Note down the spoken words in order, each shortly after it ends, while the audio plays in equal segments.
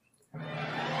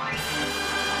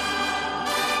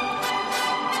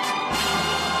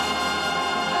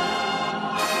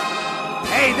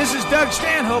Hey, this is Doug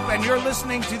Stanhope, and you're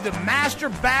listening to the Master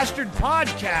Bastard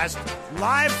Podcast,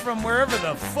 live from wherever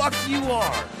the fuck you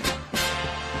are.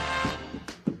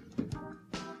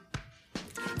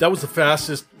 That was the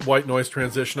fastest white noise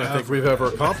transition I think we've ever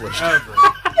accomplished. I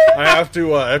have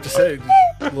to say,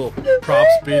 little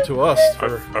props be to us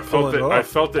for pulling it off. I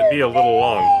felt it be a little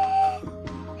long.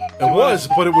 It was,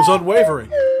 but it was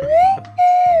unwavering.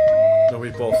 No,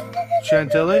 we both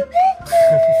Chantilly?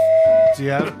 Do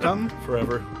you have something?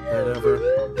 forever and ever.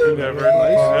 Never.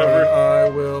 I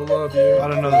will love you. I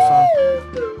don't know the song.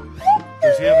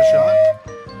 Does he have a shot?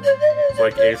 It's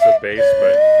like Ace of Base,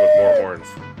 but with more horns.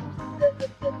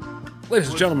 Ladies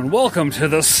and gentlemen, welcome to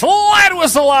the Slide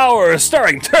Whistle Hour,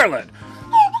 starring Turlet.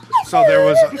 So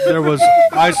there was.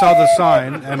 I saw the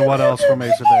sign, and what else from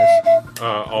Ace of Base?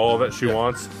 All that she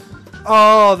wants.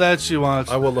 All that she wants.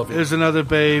 I will love you. There's another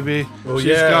baby. Oh, She's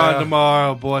yeah. gone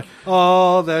tomorrow, boy.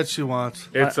 All that she wants.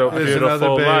 It's a There's another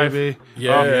beautiful life. baby.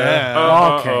 Yeah.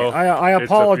 Yeah. Okay, I It's a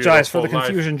apologize for the beautiful life.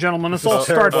 confusion, gentlemen. Let's all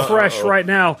start fresh right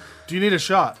now. Do you need a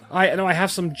shot? I have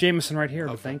some Jameson right here,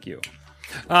 but thank you.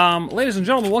 Ladies and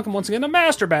gentlemen, welcome once again to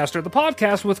Master Bastard, the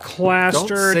podcast with Claster.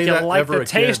 Don't say You that like ever the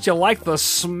taste, again. you like the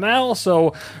smell,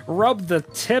 so rub the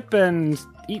tip and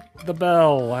eat the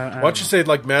bell. Why don't you say it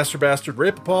like Master Bastard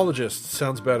Rape Apologist?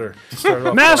 Sounds better. To start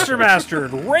off. Master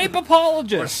Bastard,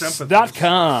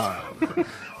 rapeapologist.com.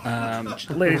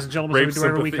 Ladies and gentlemen, Rape we do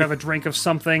every week sympathy. have a drink of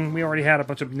something. We already had a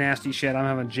bunch of nasty shit. I'm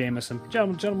having Jameson.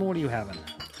 Gentlemen, what are you having?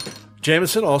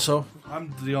 Jameson also.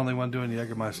 I'm the only one doing the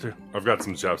Jägermeister. I've got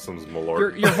some Jepson's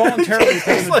Malort. You're voluntarily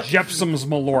taking the Jepsum's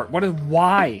Malort.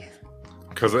 Why?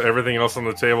 Because of everything else on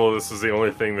the table, this is the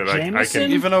only thing that I Jameson?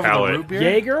 can Even over palate. the root beer?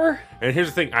 Jaeger? And here's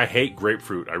the thing, I hate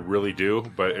grapefruit. I really do.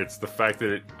 But it's the fact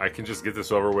that I can just get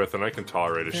this over with and I can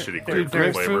tolerate a shitty Dude, grapefruit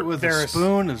grapefruit flavor. with a There's-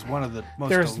 spoon is one of the most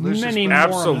there's delicious. many more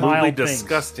Absolutely mild things.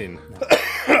 disgusting.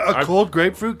 A cold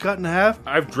grapefruit cut in half?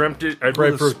 I've dreamt it. I've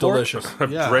Grapefruit sport? delicious.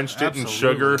 I've Yeah, drenched it in absolutely.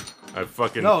 sugar. I've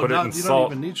fucking No, put it not- in you don't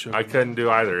salt. even need sugar. I couldn't do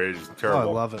either. It's Oh, I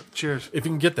terrible. love it. Cheers. If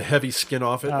you can get the heavy skin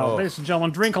off it, Oh, ladies and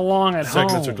gentlemen, drink along at home.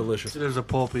 segments are delicious. It is a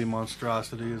pulpy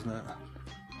monstrosity, isn't it?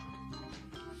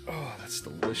 That's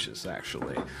delicious,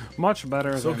 actually. Much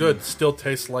better So than good. Still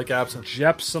tastes like absinthe.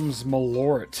 Jepsum's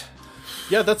Malort.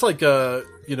 Yeah, that's like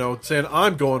saying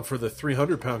I'm going for the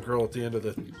 300-pound girl at the end of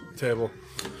the table.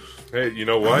 Hey, you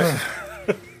know what?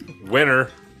 Winner.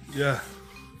 Yeah.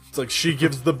 It's like she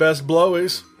gives the best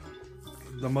blowies.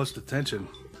 The most attention,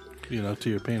 to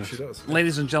your penis. She does.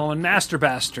 Ladies and gentlemen, Master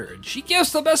Bastard. She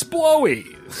gives the best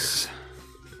blowies.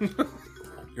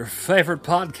 Your favorite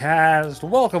podcast.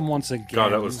 Welcome once again.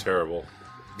 God, that was terrible.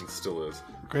 It still is.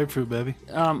 Grapefruit, baby.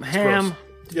 Ham.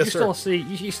 Yes, you sir.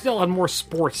 you still had more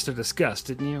sports to discuss,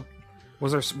 didn't you?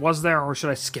 Was there, or should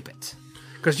I skip it?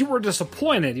 Because you were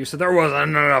disappointed. You said there wasn't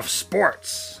enough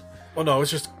sports, Oh no,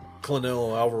 it's just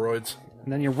Canelo Alvaroids.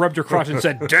 and then you rubbed your crotch and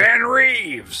said, "Dan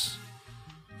Reeves."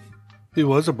 He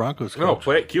was a Broncos coach. No,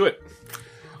 play it, cue it.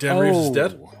 Dan Reeves is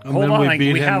dead. And Hold then on, we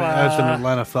beat him have as an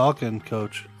Atlanta Falcon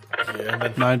coach. Yeah, and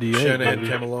then 98. Shanahan baby.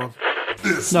 came along.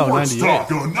 No, 98.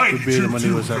 We beat him when he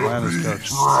was Atlanta's coach.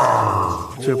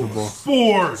 Super Bowl.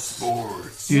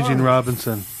 Sports. Eugene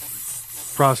Robinson.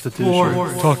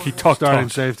 Prostitution. Talkie talk Starting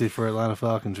safety for Atlanta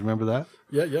Falcons. Remember that?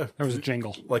 Yeah. There was a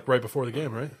jingle. Like right before the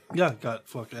game, right? Yeah, got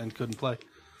fucking and couldn't play.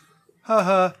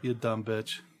 Ha, you dumb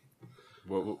bitch.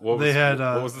 What was, They had,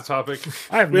 what was the topic?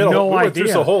 I have We had a- no we went idea.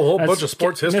 through a whole As bunch of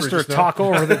sports history Mr. just now. Talk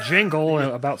over the jingle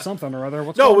about something or other.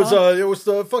 What's No, going on? it was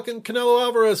the fucking Canelo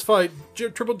Alvarez fight.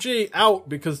 Triple G out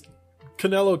because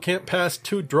Canelo can't pass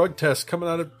 2 drug tests coming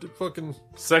out of fucking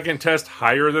Second test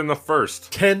higher than the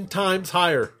first. 10 times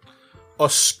higher. A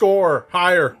score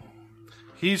higher.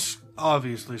 He's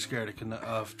obviously scared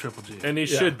of Triple G. And he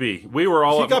should be. We were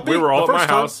all He got at, we beat were all the at my first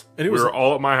time, house. and he We was- were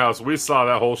all at my house. We saw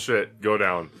that whole shit go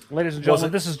down. Ladies and gentlemen,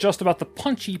 it- this is just about the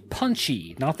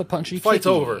punchy, not the punchy Fight's kicky.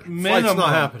 over. Fight's Minimum. not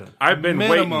happening. I've been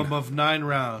Minimum waiting. of 9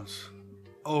 rounds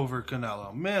over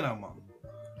Canelo. Minimum.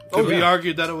 Oh, Could be yeah.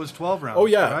 argued that it was 12 rounds. Oh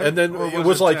yeah, right? and then Or it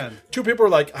was like 10? 2 people were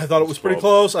like, "I thought it was pretty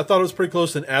 12. close." I thought it was pretty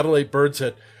close. And Adelaide Bird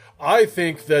said, "I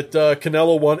think that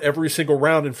Canelo won every single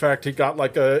round. In fact, he got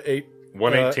like a 8,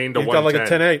 118 to he got like a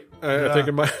 110. 10-8. I think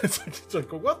in my it's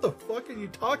like, what the fuck are you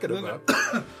talking about?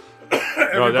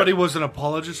 Everybody was an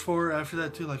apologist for her after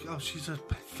that too. Like, oh, she's a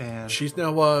fan. She's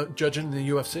now judging in the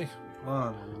UFC.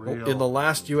 Unreal. In the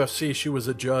last UFC, she was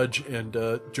a judge, and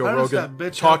Joe How does Rogan that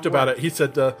bitch talked have about work? it. He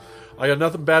said, "I got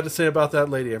nothing bad to say about that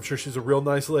lady. I'm sure she's a real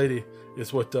nice lady."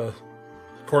 Is what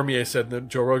Cormier said. And then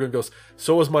Joe Rogan goes,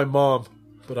 "So was my mom,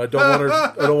 but I don't want her.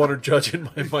 I don't want her judging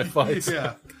my fights."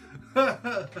 yeah.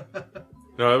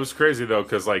 No, it was crazy though,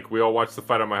 because like we all watched the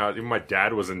fight at my house. Even my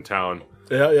dad was in town,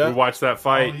 Yeah. We watched that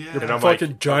fight, yeah. and I'm Fucking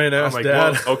like, giant-ass I'm like,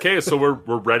 dad. well, okay, so we're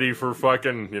ready for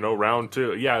fucking round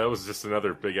 2. Yeah, that was just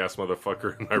another big ass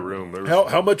motherfucker in my room. There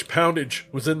was How much poundage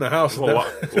was in the house? a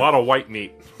lot of white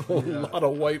meat. A lot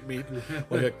of white meat,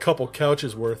 like a couple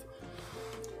couches worth.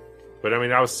 But I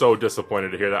mean, I was so disappointed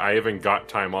to hear that. I even got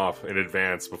time off in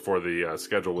advance before the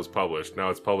schedule was published. Now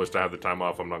it's published, I have the time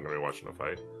off. I'm not going to be watching the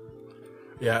fight.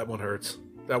 Yeah, that one hurts.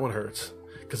 That one hurts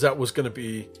because that was going to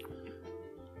be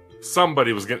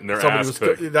Somebody was getting their somebody ass was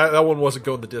kicked. that one wasn't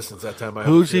going the distance that time. I have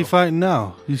Who's a he feel. fighting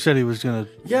now? He said he was gonna.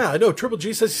 Yeah, I know. Triple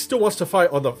G says he still wants to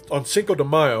fight on Cinco de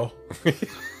Mayo. I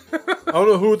don't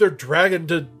know who they're dragging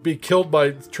to be killed by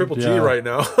Triple G Yeah. right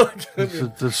now.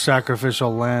 The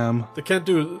sacrificial lamb. They can't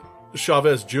do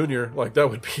Chavez Jr. Like that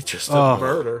would be just a Oh.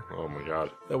 murder. Oh my god.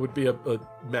 That would be a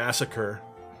massacre.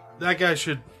 That guy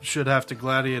should have to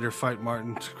gladiator fight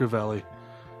Martin Scrivelli.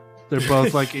 They're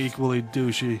both like equally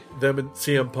douchey. Them and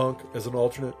CM Punk as an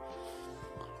alternate.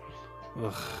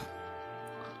 Ugh.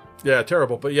 Yeah,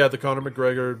 terrible. But yeah, the Conor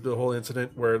McGregor, the whole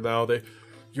incident where now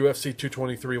UFC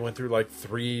 223 went through like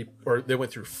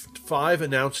 5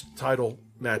 announced title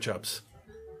matchups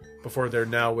before they're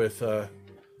now with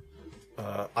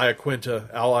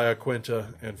Iaquinta, Al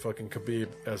Iaquinta, and fucking Khabib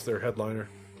as their headliner.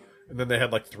 And then they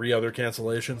had like 3 other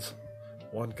cancellations.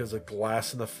 One because of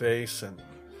glass in the face, and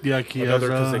Yeah, another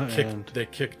because Chiesa they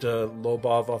kicked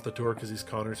Lobov off the tour because he's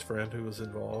Conor's friend who was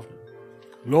involved.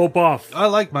 Lobov. I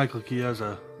like Michael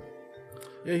Chiesa.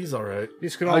 Yeah, he's all right.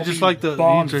 These could I all just be like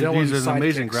Bond he's villain an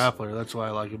amazing sidekicks. grappler. That's why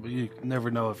I like him. But you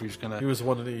never know if he's He gonna was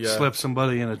one of the slip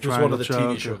somebody in a he was triangle one of the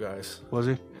choke. TV show guys. Was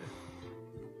he?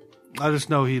 I just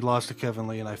know he lost to Kevin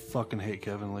Lee, and I fucking hate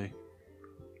Kevin Lee.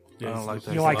 I don't like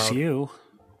that. He likes loud. you.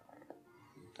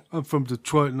 I'm from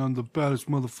Detroit, and I'm the baddest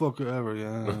motherfucker ever.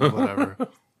 Yeah, whatever.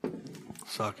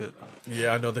 Suck it.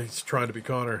 Yeah, I know that he's trying to be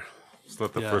Connor. It's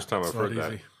not the Yeah, first time I've It's not heard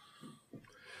that. easy.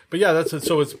 But yeah, that's it.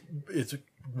 So it's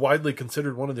widely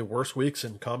considered one of the worst weeks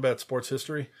in combat sports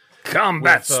history.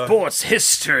 Combat With, sports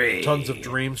history. Tons of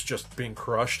dreams just being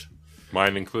crushed.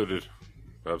 Mine included.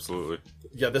 Absolutely.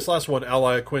 Yeah, this last one, Al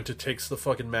Iaquinta takes the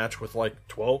fucking match with like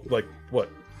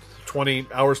 20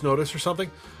 hours notice or something.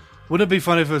 Wouldn't it be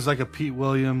funny if it was like a Pete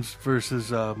Williams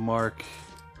versus Mark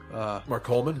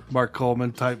Coleman.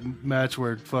 Coleman type match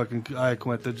where fucking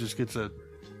Iaquinta just gets a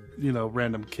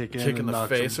random kick in Kick in and the knocks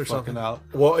face him or fucking something. out?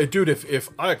 Well, dude, if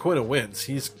Iaquinta wins,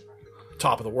 he's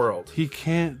top of the world. He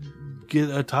can't get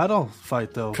a title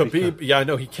fight though. Khabib, yeah, I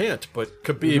know he can't, but Isn't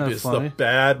Khabib that is funny? the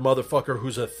bad motherfucker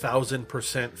who's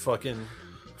 1,000% fucking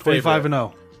 25 favorite. and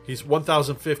 0. He's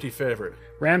 1,050 favorite.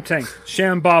 Ramtank.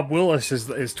 Sham Bob Willis is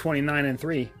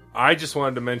 29-3. I just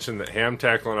wanted to mention that Ham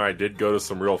Tackle and I did go to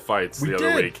some real fights the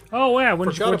other did. week. Oh yeah,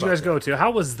 where'd you Forgot guys about go to?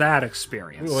 How was that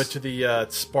experience? We went to the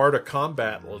Sparta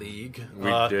Combat League.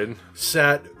 We did.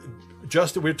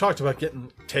 Justin, we talked about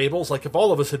getting tables. Like, if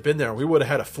all of us had been there, we would have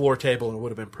had a floor table and it would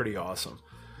have been pretty awesome.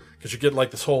 Because you get,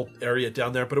 like, this whole area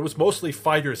down there. But it was mostly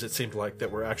fighters, it seemed like,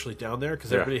 that were actually down there.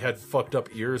 Because everybody had fucked up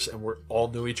ears and all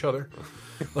knew each other.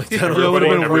 Like, Yeah, it would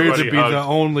have been weird to everybody be hugged. the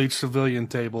only civilian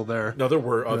table there. no, there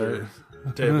were other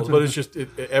tables. But it's just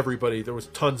everybody. There was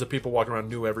tons of people walking around,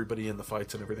 knew everybody in the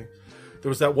fights and everything. There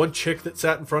was that one chick that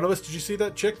sat in front of us. Did you see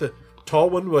that chick? The tall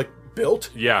one, like, built?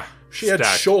 Yeah. She had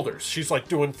stacked. shoulders. She's like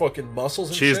doing fucking muscles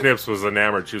and Cheese shit. Nips was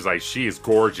enamored. She was like, she is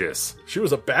gorgeous. She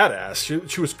was a badass.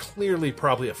 She was clearly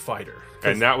probably a fighter.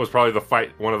 And that was probably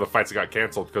one of the fights that got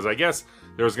canceled because I guess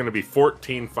there was going to be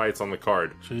 14 fights on the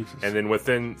card. Jesus. And then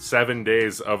within 7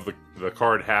 days of the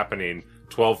card happening,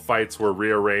 12 fights were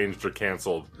rearranged or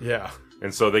canceled. Yeah.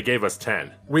 And so they gave us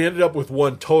 10. We ended up with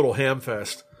one total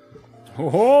hamfest.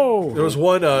 Oh, There was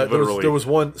one Literally. there was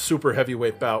one super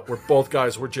heavyweight bout where both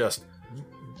guys were just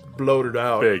bloated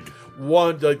out. Big.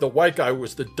 One, like, the white guy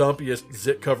was the dumpiest,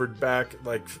 zit covered back,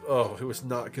 like, oh, it was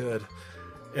not good.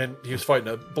 And he was fighting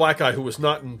a black guy who was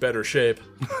not in better shape.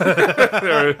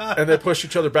 And they pushed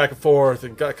each other back and forth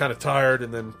and got kind of tired,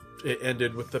 and then it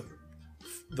ended with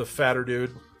the fatter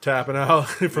dude tapping out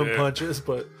from Yeah. punches.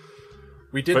 But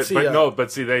we did But, see.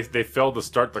 but see, they failed to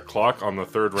start the clock on the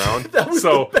third round.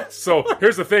 So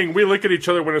here's the thing: we look at each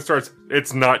other when it starts.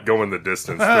 It's not going the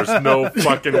distance. There's no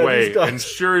fucking Yeah, way. these guys- And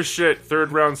sure as shit,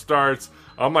 third round starts.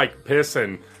 I'm like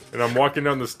pissing, and I'm walking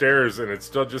down the stairs, and it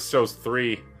still just shows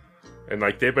 3. And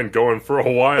like they've been going for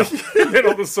a while, and then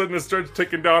all of a sudden it starts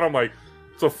ticking down. I'm like,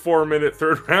 it's a 4-minute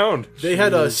third round. They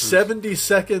had 70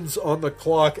 seconds on the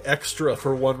clock extra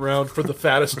for one round for the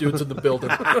fattest dudes in the building.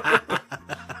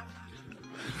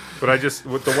 But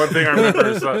the one thing I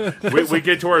remember is we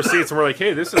get to our seats and we're like,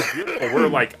 hey, this is beautiful. We're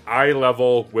like eye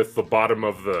level with the bottom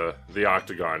of the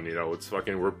octagon. You know, it's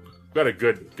fucking, we're got a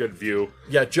good view.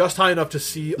 Yeah, just high enough to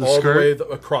see all skirt? the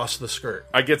way across the skirt.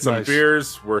 I get some Nice.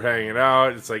 beers. We're hanging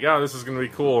out. It's like, oh, this is gonna be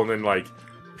cool. And then like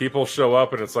people show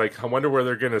up, and it's like, I wonder where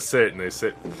they're gonna sit, and they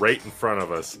sit right in front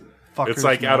of us. Fuckers, It's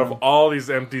like out of man. all these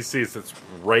empty seats, it's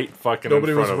right fucking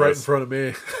Nobody in was front right of in us. front of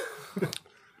me.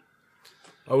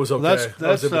 I was okay. That's- I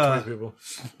was in that's, between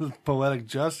people. Poetic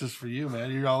justice for you,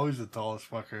 man. You're always the tallest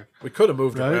fucker. We could have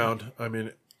moved Right? around. I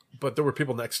mean, but there were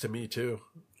people next to me too.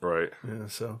 Right. Yeah,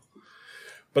 so.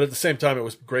 But at the same time, it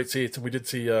was great seats, and we did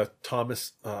see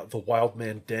Thomas, the Wild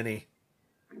Man Denny,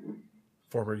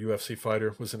 former UFC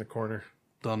fighter, was in the corner.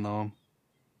 Don't know him.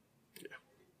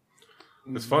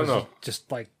 It's fun though.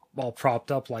 Just like all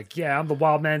propped up, like, yeah, I'm the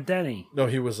Wild Man Denny. No,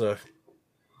 he was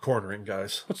cornering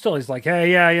guys. But still, he's like,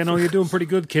 hey, yeah, you know, you're doing pretty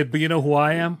good, kid, but you know who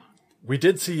I am? We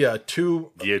did see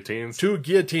two Guillotines.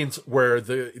 guillotines where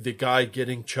the guy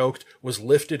getting choked was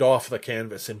lifted off the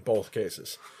canvas in both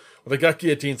cases. Well, they got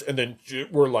guillotines and then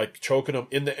were like choking them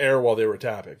in the air while they were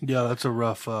tapping. Yeah, that's a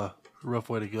rough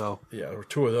way to go. Yeah, there were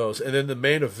two of those. And then the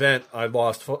main event, I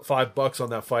lost $5 on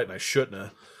that fight, and I shouldn't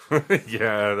have.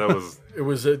 Yeah, that was. It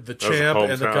was the champ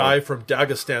and the hometown. guy from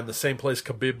Dagestan, the same place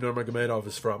Khabib Nurmagomedov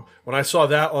is from. When I saw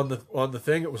that on the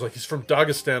thing, it was like, he's from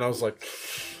Dagestan. I was like,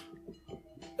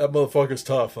 that motherfucker's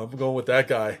tough. I'm going with that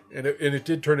guy. And it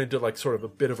did turn into like sort of a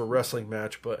bit of a wrestling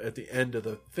match, but at the end of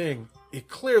the thing, he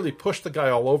clearly pushed the guy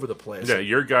all over the place. Yeah,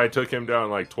 your guy took him down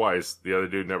like twice. The other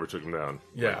dude never took him down.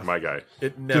 Yeah. Like, my guy.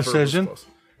 It never Decision? was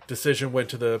close. Decision went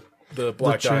to the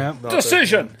black guy. champ? not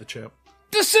Decision! The champ.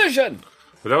 Decision!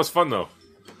 But that was fun though.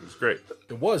 It was great.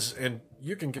 It was, and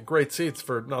you can get great seats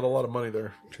for not a lot of money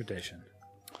there. Tradition.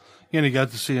 And you got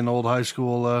to see an old high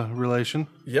school relation.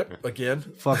 Yep, again.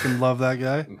 Fucking love that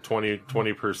guy.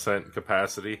 20%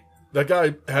 capacity. That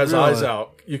guy has Really? eyes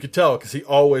out. You could tell because he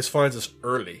always finds us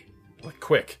early, like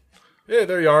quick. Yeah,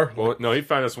 there you are. Well, no, he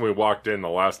found us when we walked in the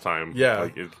last time. Yeah.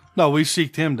 Like No, we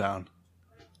seeked him down.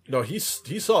 No, he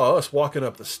saw us walking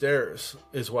up the stairs.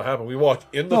 Is what happened. We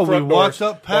walked in the No, we front walked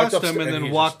doors, up past walked him upstairs, and then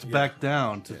he walked just- back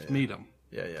down to meet him.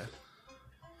 Yeah, yeah.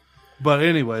 But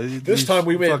anyway, This he's time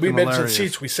we fucking mentioned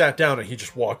hilarious. we sat down and he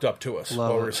just walked up to us Love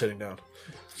while we it. were sitting down.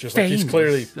 It's just like he's Famous.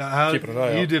 clearly How- keeping an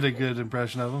eye you out. did a good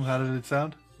impression of him. How did it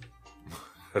sound?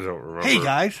 I don't remember. Hey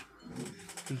guys,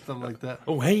 just something like that.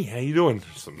 Oh, hey, how you doing?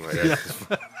 Something like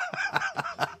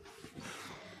that.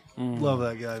 Love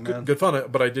that guy, man. Good fun,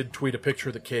 but I did tweet a picture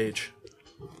of the cage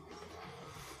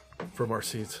from our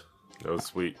seats. That was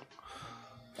sweet.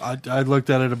 I looked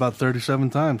at it about 37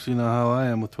 times. You know how I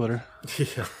am with Twitter.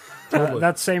 Yeah, totally.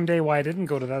 That same day, why I didn't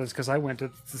go to that is because I went to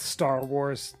the Star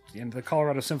Wars, the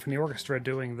Colorado Symphony Orchestra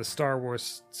doing the Star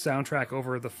Wars soundtrack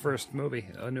over the first movie,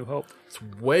 A New Hope. It It's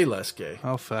way less gay.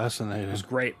 How fascinating. was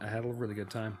great. I had a really good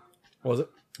time. Was it?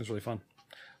 It was really fun.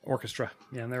 Orchestra.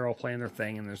 Yeah, and they're all playing their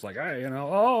thing, and there's like, hey,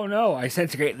 oh no, I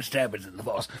sense a great disturbance in the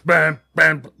force. Bam,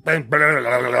 bam, bam, bam,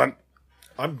 bam, bam.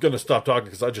 I'm gonna stop talking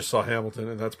because I just saw Hamilton,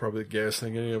 and that's probably the gayest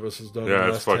thing any of us has done. Yeah, in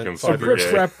the it's last fucking 5 super years. gay.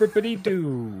 Rip, rap, rippity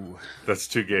doo. That's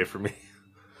too gay for me.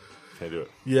 Can't do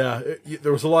it. Yeah,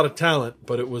 there was a lot of talent,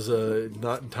 but it was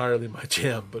not entirely my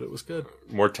jam. But it was good.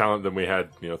 More talent than we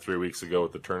had, 3 weeks ago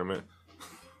with the tournament.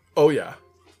 Oh yeah,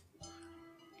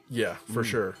 yeah, for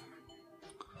sure.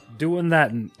 Doing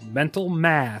that mental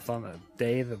math on the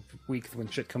day of the week when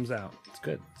shit comes out. It's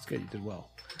good. It's good. You did well.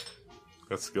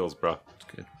 That's skills, bro. It's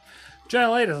good.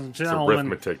 Ladies and It's gentlemen,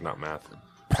 arithmetic, not math.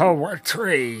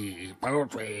 poetry. I'm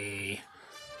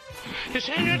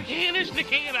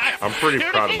pretty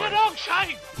proud of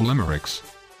mine. Limericks.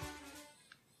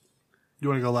 You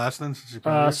want to go last then? Since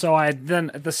you're So I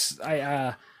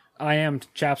am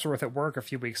Chapsworth at work a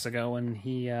few weeks ago, and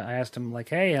I asked him like,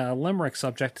 "Hey, limerick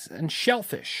subject," and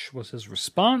shellfish was his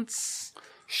response.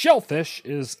 Shellfish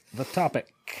is the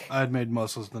topic. I had made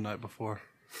mussels the night before.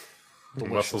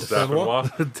 Muscles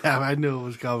Daffinois. Damn, I knew it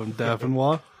was coming.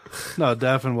 Daffinois? No,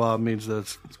 Daffinois means that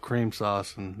it's cream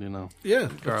sauce and, Yeah,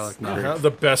 garlic. that's No.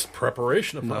 the best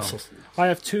preparation of mussels. I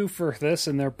have two for this,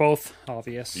 and they're both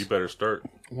obvious. You better start.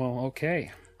 Well,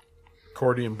 okay.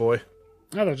 Accordion boy.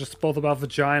 No, they're just both about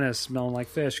vaginas smelling like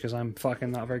fish because I'm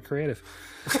fucking not very creative.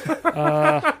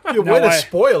 You way to I-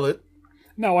 spoil it.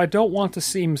 No, I don't want to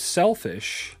seem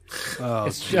selfish. Oh,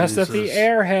 It's just that the Jesus.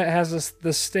 air has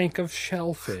the stink of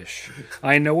shellfish.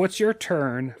 I know it's your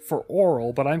turn for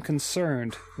oral, but I'm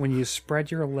concerned. When you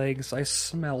spread your legs, I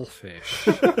smell fish.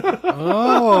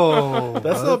 Oh,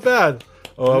 That's not bad.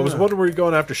 Oh, I was wondering where you're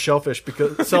going after selfish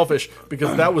because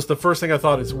that was the first thing I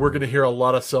thought is we're going to hear a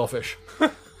lot of selfish.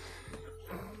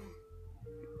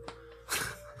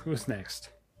 Who's next?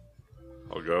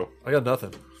 I'll go. I got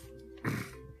nothing.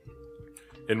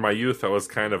 In my youth, I was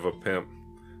kind of a pimp.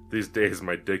 These days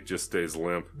my dick just stays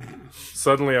limp.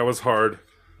 Suddenly I was hard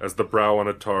as the brow on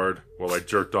a tard while I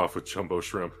jerked off with jumbo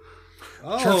shrimp.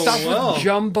 Jerked off with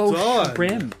jumbo done.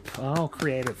 shrimp. Oh,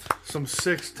 creative. Some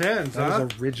 6'10s, That huh?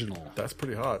 was original. That's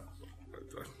pretty hot.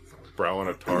 Brow on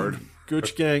a tard.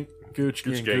 Gucci gang. Gucci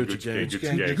gang. Gucci gang. Gucci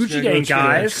gang. Gucci gang,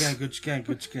 guys. Gucci gang,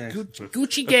 Gucci gang.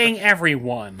 Gucci gang,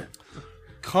 everyone.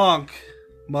 Conch,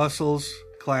 mussels,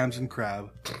 clams, and crab.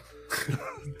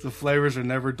 The flavors are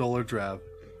never dull or drab.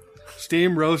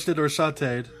 Steamed, roasted, or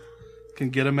sautéed can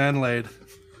get a man laid,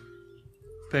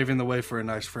 paving the way for a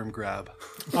nice firm grab.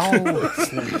 Oh,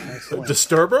 excellent.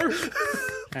 Disturber?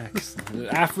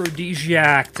 Excellent.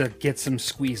 Aphrodisiac to get some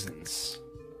squeezins.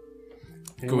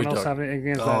 Anyone Gooey else duck. have anything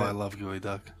against Oh, that? I love gooey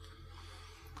duck.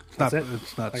 It's That's not, it?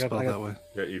 it's not I got- spelled I got- that way.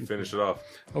 Yeah, you finish it off.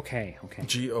 Okay.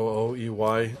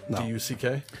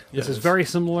 GOOEYDUCK? This is very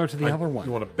similar to the other one.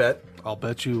 You want to bet? I'll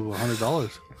bet you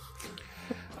 $100.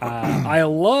 I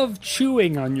love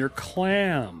chewing on your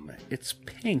clam. It's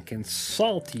pink and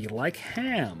salty like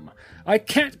ham. I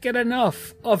can't get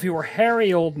enough of your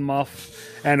hairy old muff.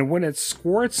 And when it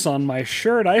squirts on my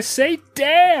shirt, I say,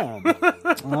 damn!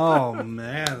 Oh,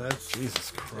 man, that's Jesus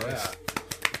Christ.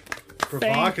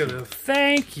 provocative.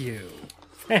 Thank you.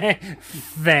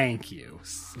 Thank you.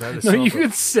 That is No, you something.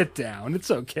 can sit down. It's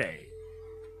okay.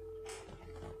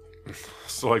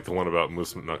 Still like the one about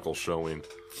Moose Knuckle showing.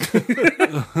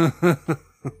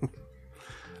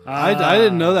 I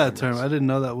didn't know that term. I didn't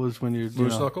know that was when Moose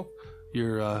knuckle?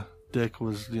 your dick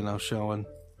was, showing,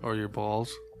 or your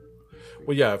balls.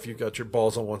 Well, yeah, if you got your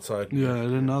balls on one side. Yeah, I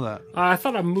didn't know that. I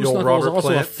thought a moose old knuckle was Robert also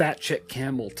a Plant. fat chick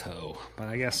camel toe, but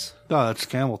I guess No, that's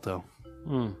camel toe.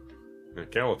 Yeah,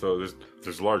 camel toe,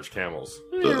 there's large camels.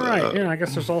 you're right. Yeah, I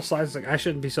guess there's all sizes. Like, I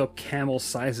shouldn't be so camel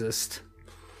sizist.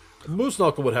 Moose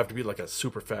knuckle would have to be like a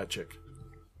super fat chick.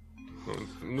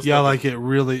 Yeah, like it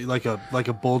really, like a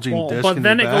bulging Well, disc. but in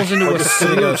then your it back. goes into a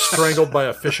Sitting there strangled by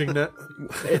a fishing net.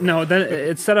 no. Then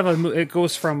instead of it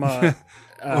goes from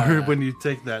or when you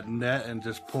take that net and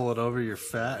just pull it over your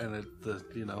fat, and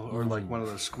or like one of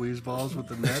those squeeze balls with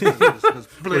the net. And it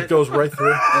just goes It goes right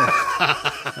through.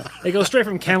 it goes straight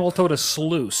from camel toe to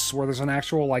sluice, where there's an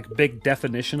actual like big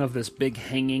definition of this big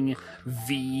hanging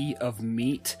V of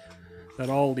meat that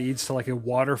all leads to like a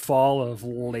waterfall of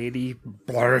lady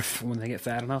blarf when they get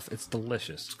fat enough. It's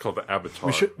delicious. It's called the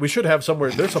Avatar. We should have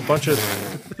somewhere. There's a bunch of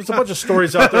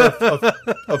stories out there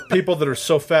of people that are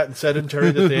so fat and sedentary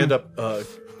that they end up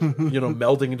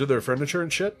melding into their furniture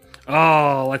and shit.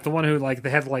 Oh, like the one who like they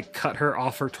had to like cut her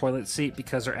off her toilet seat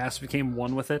because her ass became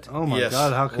one with it. oh my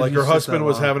god! How could like you her sit husband that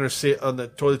was long? having her sit on the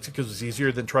toilet seat because it was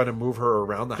easier than trying to move her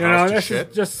around the You know, house to that's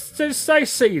shit. just stay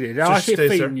seated. So I'll she keep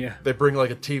stays feeding there. you. They bring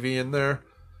like a TV in there,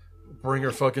 bring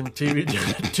her fucking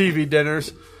TV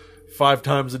dinners 5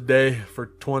 times a day for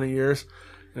 20 years.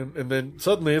 And then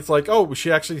suddenly it's like, oh,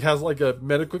 she actually has like a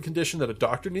medical condition that a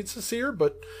doctor needs to see her,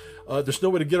 but there's no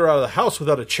way to get her out of the house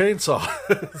without a chainsaw.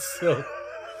 So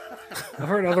I've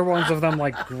heard other ones of them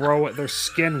like grow it, their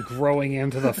skin growing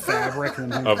into the fabric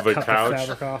and then of the cut couch. the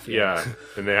fabric off. Yeah,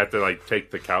 and they have to like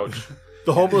take the couch.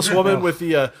 the homeless woman with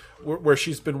the where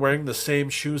she's been wearing the same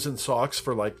shoes and socks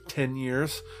for like 10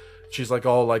 years. She's like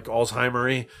all like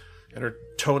Alzheimer-y, and her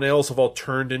toenails have all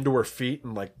turned into her feet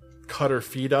and like cut her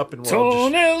feet up and were all just.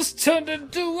 Toenails turned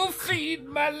into a feet,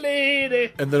 my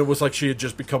lady. And then it was like she had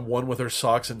just become one with her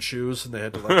socks and shoes, and they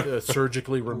had to like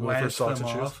surgically remove her Lance socks them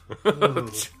and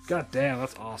shoes. off. God damn,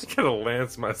 that's awesome. Gotta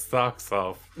lance my socks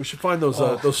off. We should find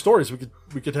those stories.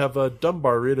 We could have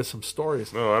Dunbar read us some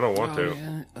stories. No, I don't want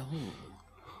to.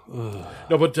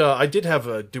 No, but I did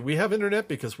have. Do we have internet?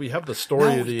 Because we have the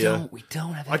story of the. We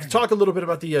don't have I could talk a little bit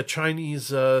about the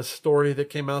Chinese story that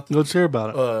came out. Let's hear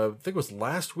about it. I think it was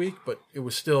last week, but it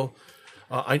was still.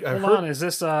 I Hold heard. on, is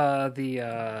this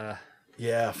the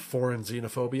Yeah, foreign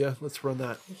xenophobia. Let's run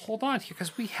that. hold on here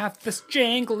because we have this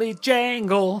jangly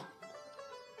jangle.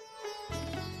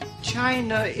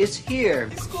 China is here.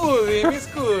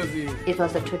 It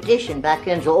was a tradition back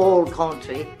in the old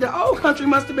country. The old country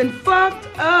must have been fucked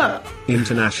up.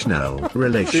 International Beer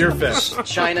relations. fest.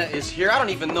 China is here. I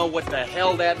don't even know what the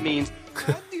hell that means.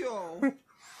 Jack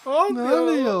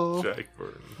Burton.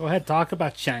 Go ahead, talk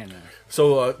about China.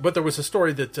 So, but there was a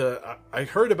story that I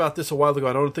heard about this a while ago.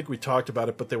 I don't think we talked about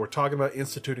it, but they were talking about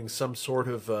instituting some sort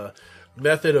of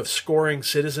method of scoring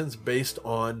citizens based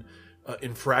on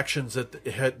infractions that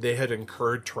they had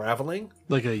incurred traveling.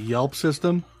 Like a Yelp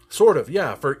system? Sort of,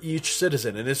 yeah, for each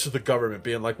citizen. And this is the government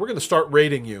being like, we're going to start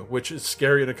rating you, which is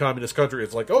scary in a communist country.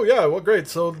 It's like, oh, yeah, well, great.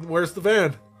 So where's the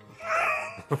van?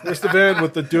 Where's the van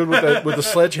with the dude with the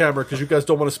sledgehammer? Because you guys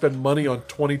don't want to spend money on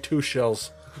 22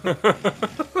 shells.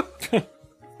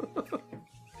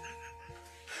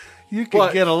 You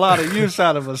can get a lot of use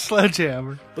out of a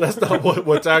sledgehammer. But that's not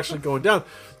what's actually going down.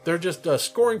 They're just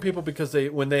scoring people because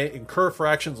when they incur for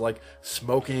actions like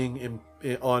smoking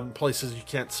on places you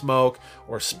can't smoke,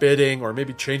 or spitting, or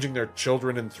maybe changing their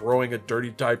children and throwing a dirty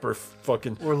diaper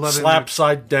fucking slap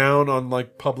side down on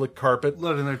like public carpet,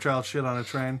 letting their child shit on a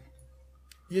train.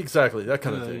 Exactly, that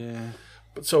kind of thing. Yeah.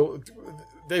 But so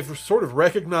they've sort of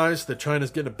recognized that China's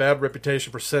getting a bad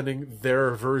reputation for sending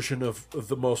their version of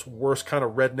the most worst kind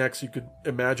of rednecks you could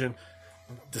imagine,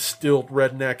 distilled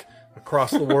redneck,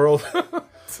 across the world.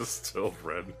 Distilled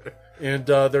redneck. And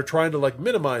they're trying to like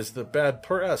minimize the bad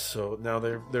press. So now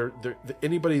they're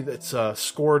anybody that's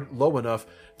scored low enough,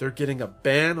 they're getting a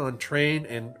ban on train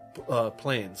and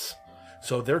planes.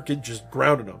 So they're just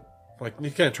grounding them. Like,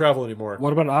 you can't travel anymore.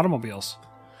 What about automobiles?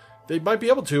 They might be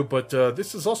able to, but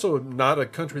this is also not a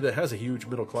country that has a huge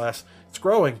middle class. It's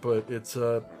growing, but it's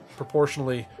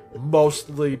proportionally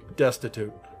mostly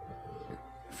destitute,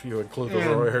 if you include the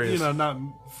rural areas. Not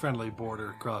friendly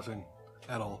border crossing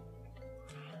at all.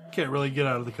 Can't really get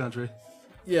out of the country.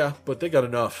 Yeah, but they got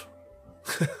enough.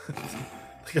 They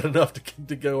got enough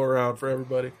to go around for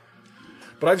everybody.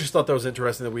 But I just thought that was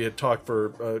interesting that we had talked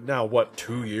for now,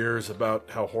 2 years about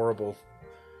how horrible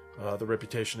the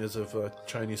reputation is of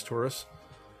Chinese tourists.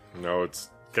 No, it's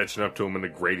catching up to them in the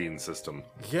grading system.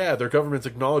 Yeah, their government's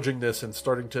acknowledging this and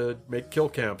starting to make kill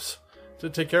camps to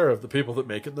take care of the people that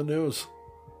make it in the news.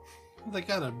 Well, they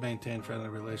gotta maintain friendly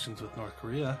relations with North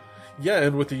Korea. Yeah,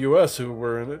 and with the U.S., who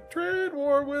we're in a trade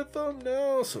war with them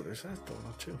now. So there's that going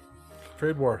on, too.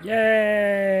 Trade war.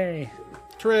 Yay!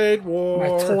 Trade war.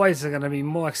 My toys are going to be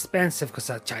more expensive because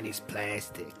of Chinese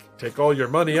plastic. Take all your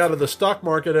money out of the stock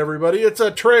market, everybody. It's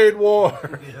a trade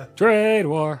war. Yeah. Trade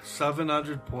war.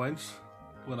 700 points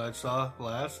when I saw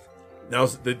last. Now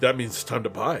that means it's time to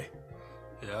buy.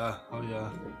 Yeah. Oh, yeah.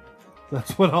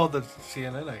 That's what all the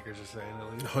CNN anchors are saying,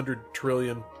 at least. 100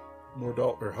 trillion more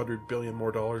or 100 billion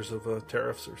more dollars of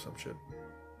tariffs or some shit.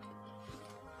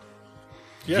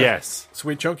 Yeah. Yes.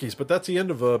 Sweet chunkies. But that's the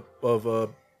end of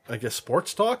I guess,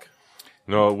 sports talk?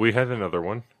 No, we had another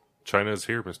one. China's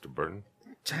here, Mr. Burton.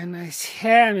 China's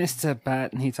here, Mr.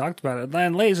 Batten. He talked about it.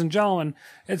 Then, ladies and gentlemen,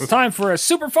 it's time for a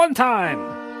super fun time.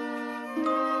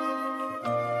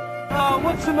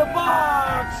 What's in the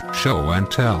box? Show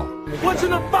and tell. What's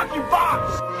in the fucking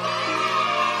box?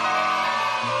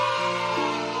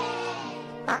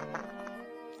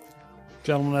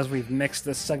 Gentlemen, as we've mixed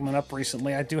this segment up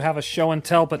recently, I do have a show and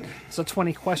tell, but it's a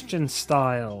 20-question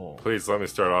style. Please let me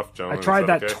start off, gentlemen. I tried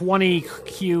that okay?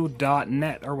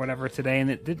 20q.net or whatever today, and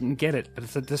it didn't get it. But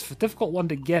it's a difficult one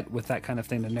to get with that kind of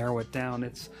thing to narrow it down.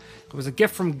 It was a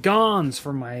gift from Gons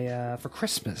for my for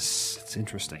Christmas. It's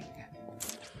interesting.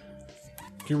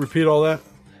 Can you repeat all that?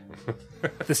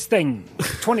 This thing,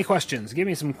 20 questions. Give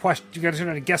me some questions. You got to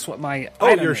try to guess what my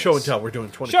your show and tell. We're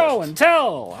doing 20 show questions. and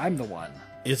tell. I'm the one.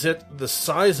 Is it the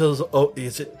size of... Oh,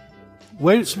 is it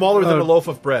smaller than a loaf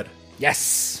of bread?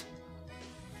 Yes.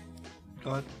 Go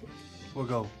ahead. We'll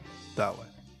go that way.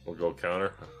 We'll go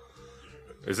counter.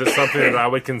 Is it something that I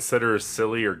would consider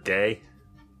silly or gay?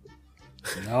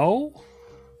 No.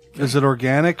 Is it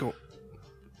organic?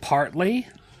 Partly.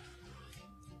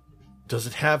 Does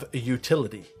it have a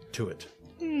utility to it?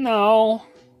 No.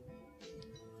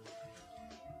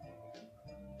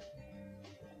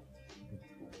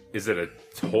 Is it a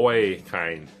toy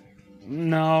kind?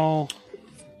 No.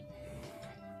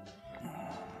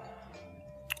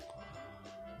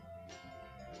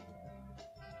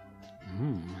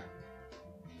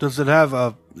 Does it have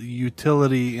a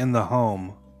utility in the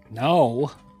home?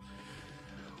 No.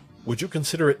 Would you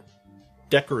consider it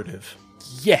decorative?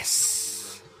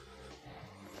 Yes.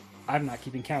 I'm not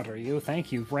keeping count, are you?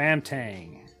 Thank you,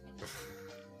 Ramtang.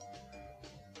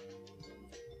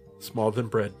 Smaller than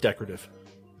bread, decorative.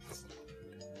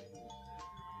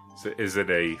 Is it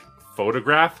a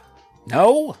photograph?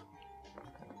 No.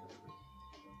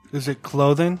 Is it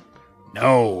clothing?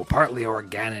 No, partly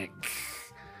organic.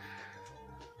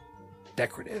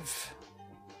 Decorative.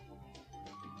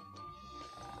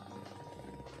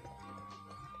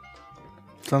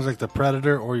 Sounds like the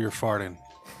Predator or you're farting.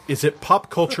 Is it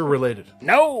pop culture related?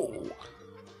 No.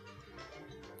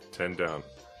 10 down.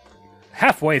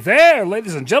 Halfway there,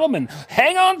 ladies and gentlemen.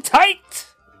 Hang on tight.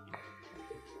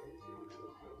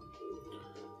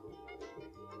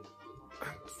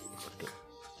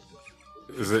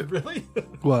 Is it Really?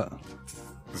 What?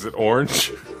 Is it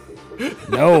orange?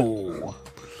 No.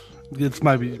 It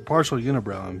might be partial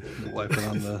unibrow. I'm wiping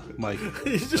on the mic.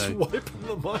 He's just today. wiping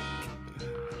the mic.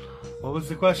 What was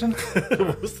the question?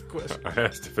 What was the question? I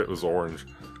asked if it was orange.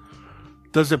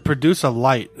 Does it produce a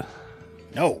light?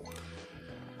 No.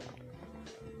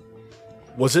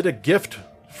 Was it a gift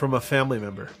from a family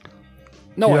member?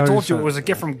 No, You I already told you said it was a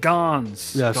gift from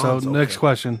Gons. Yeah, so Gons, next okay.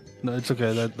 question. No, it's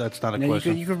okay. That's not a Now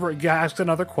question. you could ask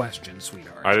another question,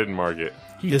 sweetheart. I didn't mark it.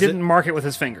 He Is didn't it- mark it with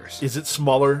his fingers. Is it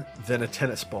smaller than a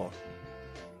tennis ball?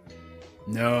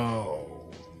 No.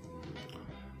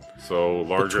 So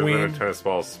larger than Between- a tennis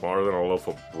ball, smaller than a loaf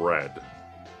of bread.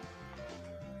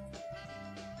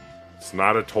 It's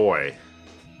not a toy.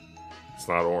 It's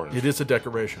not orange. It is a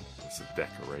decoration. It's a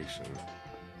decoration.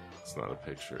 It's not a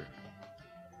picture.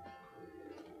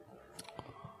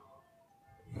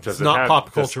 Does It's not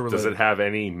pop culture Does it related. have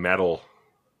any metal?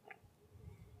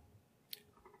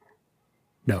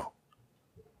 No.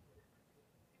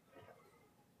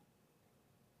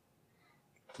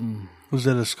 Was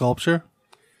it a sculpture?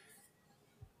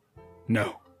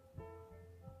 No.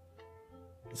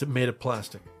 Is it made of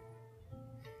plastic?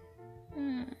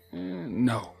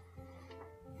 No.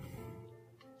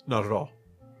 Not at all.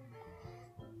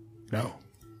 No.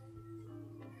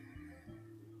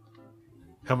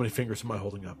 How many fingers am I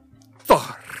holding up?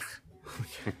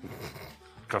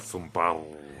 Kasumbaum.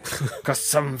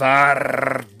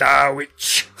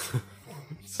 Kasamvardawich.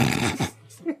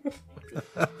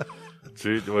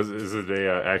 Is it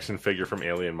a action figure from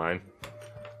Alien Mine?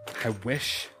 I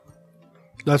wish.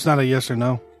 That's not a yes or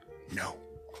no. No.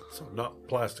 So not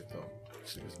plastic though.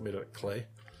 It's made out of clay.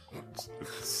 It's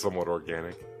somewhat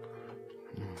organic.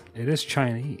 It is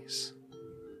Chinese.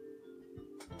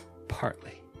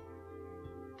 Partly.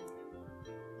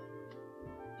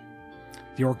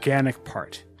 The organic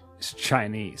part is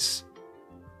Chinese.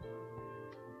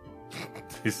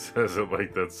 He says it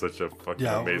like that's such a fucking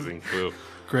Yeah. amazing clue.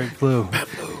 Great clue.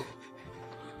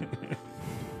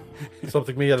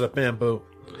 Something made out of bamboo.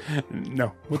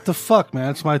 No. What the fuck, man?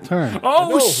 It's my turn. Oh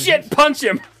know. shit! Punch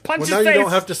him! Punch Well, his now face! you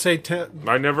don't have to say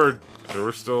I never.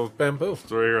 We're still bamboo. right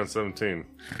here on 17.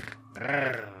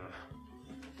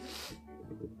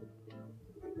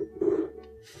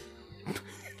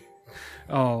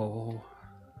 Oh.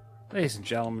 Ladies and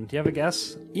gentlemen, do you have a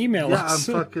guess? Email Yeah, I'm us.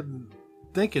 fucking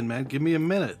thinking, man. Give me a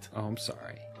minute. Oh, I'm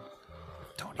sorry.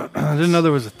 I didn't know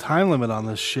there was a time limit on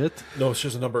this shit. No, it's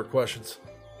just a number of questions.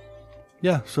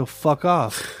 Yeah, so fuck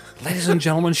off. Ladies and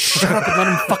gentlemen, shut up and let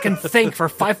him fucking think for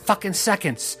 5 fucking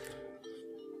seconds.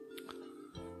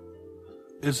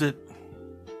 Is it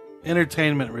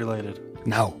entertainment related?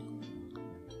 No.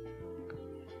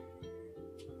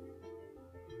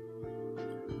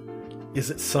 Is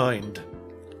it signed?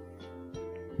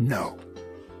 No.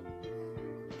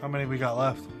 How many we got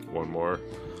left? One more.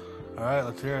 All right,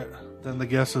 let's hear it. Then the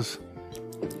guesses.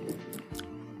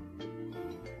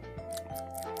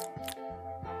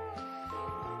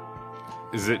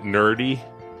 Is it nerdy?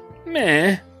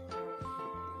 Meh.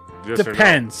 Yes or no?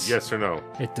 Depends. Yes or no?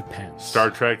 It depends. Star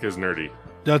Trek is nerdy.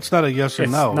 That's not a yes or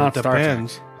It's no. not It Star Trek.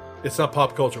 depends. It's not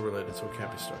pop culture related, so it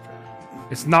can't be Star Trek.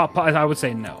 It's not. I would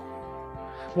say no.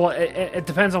 Well, it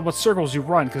depends on what circles you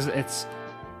run, because it's.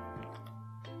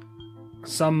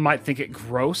 Some might think it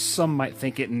gross. Some might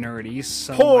think it nerdy.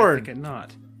 Some Porn! might think it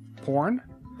not. Porn?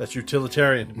 That's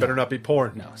utilitarian. It better not be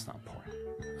porn. No, it's not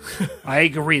porn. I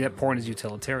agree that porn is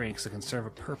utilitarian because it can serve a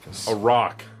purpose. A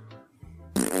rock.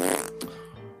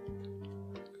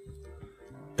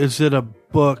 Is it a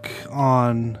book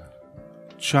on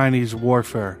Chinese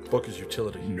warfare? Book is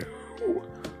utility. No.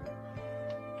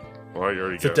 Well, you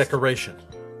already It's a guessed. decoration.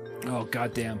 Oh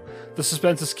goddamn! The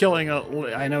suspense is killing.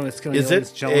 I know it's killing. Is ladies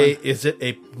and it gentlemen. is it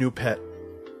a new pet?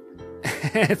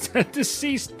 It's a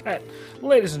deceased pet,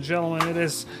 ladies and gentlemen. It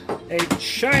is a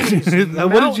Chinese What did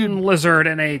mountain you- lizard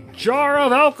in a jar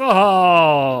of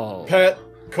alcohol. Pet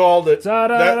called it. That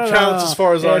counts as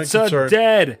far as I'm It's a concerned.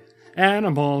 dead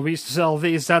animal. We used to sell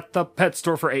these at the pet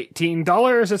store for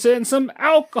 $18. It's in some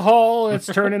alcohol. It's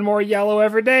turning more yellow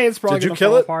every day. It's probably Did you gonna kill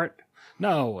fall it? apart.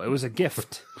 No, it was a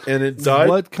gift. And it died.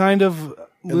 What kind of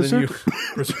And lizard? then you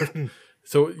preserved.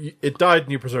 So it died,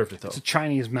 and you preserved it though. It's a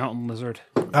Chinese mountain lizard.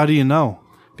 How do you know?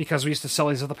 Because we used to sell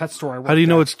these at the pet store. How do you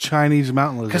know it's Chinese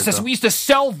mountain lizard? Because though? we used to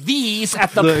sell these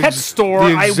at the, pet ex- store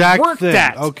the I exact worked thing.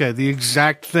 at. Okay, the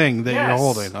exact thing that you're Yes.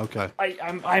 holding. Okay.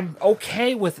 I'm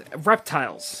okay with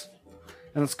reptiles,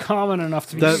 and it's common enough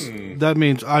to be. That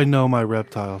means I know my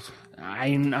reptiles.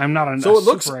 I'm not a So it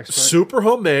looks super expert. super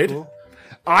homemade.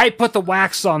 I put the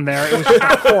wax on there. It was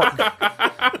just cork.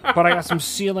 But I got some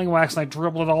sealing wax and I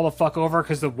dribbled it all the fuck over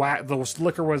because the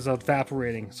liquor was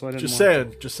evaporating. So I didn't. Just want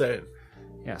saying. Just saying.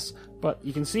 Yes, but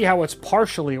you can see how it's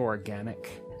partially organic.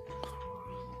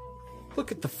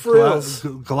 Look at the frills.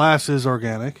 Glass is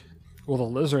organic. Well, the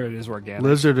lizard is organic.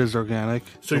 Lizard is organic.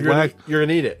 So The you're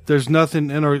gonna eat it. There's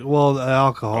nothing in the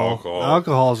alcohol. Alcohol.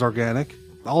 Alcohol is organic.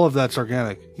 All of that's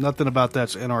organic. Nothing about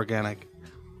that's inorganic.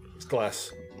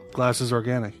 glass. Glass is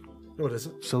organic. No, it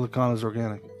isn't. Silicon is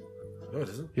organic. No, it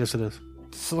isn't. Yes, it is.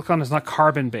 Silicon is not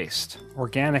carbon-based.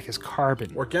 Organic is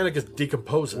carbon. Organic is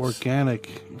decomposes.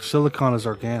 Organic. Silicon is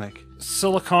organic.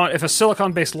 Silicon. If a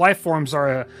silicon-based life forms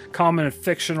are a common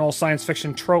fictional science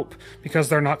fiction trope because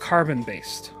they're not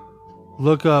carbon-based.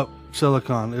 Look up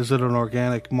silicon. Is it an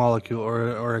organic molecule or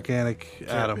an organic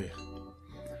atom?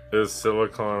 Is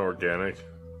silicon organic?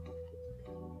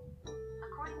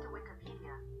 According to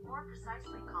Wikipedia, more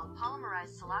precisely called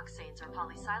polymerized siloxanes or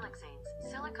polysiloxanes,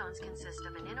 silicones consist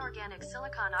of an inorganic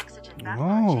silicon-oxygen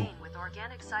backbone chain with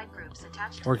organic side groups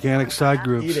attached to Organic the side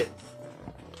atom. groups. Eat it.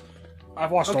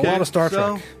 I've watched a lot of Star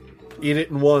Trek. Eat it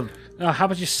in one. How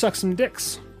about you suck some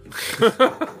dicks?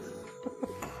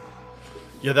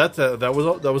 Yeah, that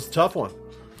was a tough one.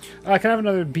 I can have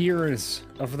another beers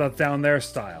of the down there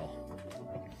style.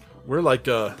 We're like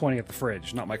Pointing at the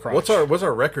fridge, not my crotch. what's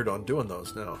our record on doing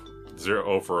those now?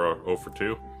 0 for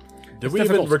 2. Did we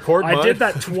even record mine? I did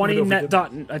that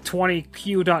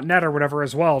 20q.net or whatever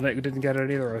as well. That didn't get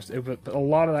it either. A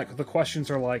lot of that, the questions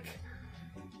are like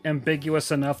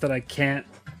ambiguous enough that I can't.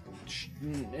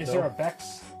 Is there a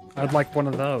Bex? I'd like one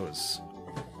of those.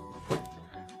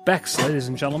 Bex, ladies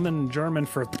and gentlemen, German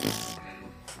for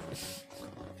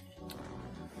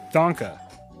Donka.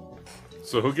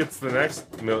 So who gets the next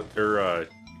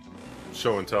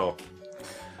show and tell?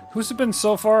 Who's it been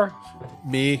so far?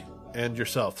 Me and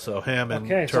yourself. So Ham and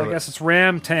Okay, so I Turlet. guess it's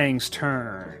Ramtang's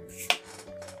turn.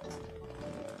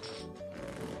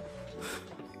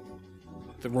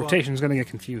 The rotation's going to get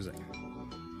confusing.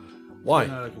 Why?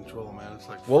 Out of control, man. It's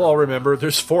like We'll all remember.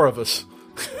 There's 4 of us.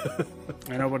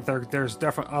 I know, but there's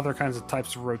definitely other kinds of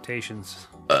types of rotations.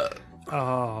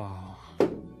 Oh.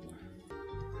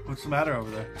 What's the matter over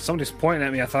there? Somebody's pointing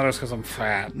at me. I thought it was because I'm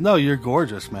fat. No, you're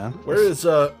gorgeous, man. Where is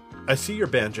I see your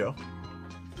banjo.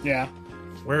 Yeah.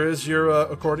 Where is your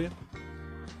accordion?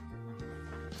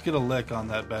 Let's get a lick on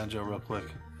that banjo real quick.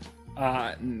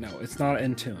 No, it's not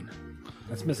in tune.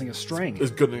 That's missing a string. As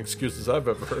good an excuse as I've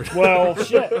ever heard. Well,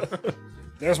 shit.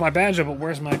 There's my banjo, but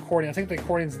where's my accordion? I think the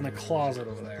accordion's in the closet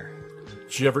over there.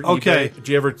 Did you ever Okay. Did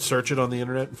you ever search it on the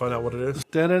internet and find out what it is?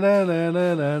 Yeah,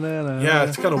 Yeah,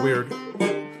 it's kind of weird.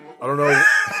 I don't know.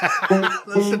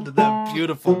 Listen to that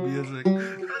beautiful music.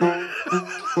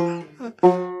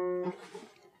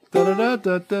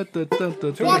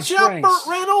 Watch out, Burt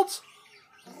Reynolds!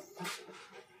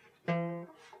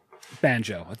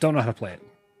 Banjo. I don't know how to play it.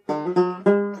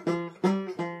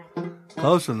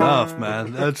 Close enough,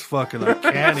 man. That's fucking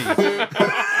uncanny.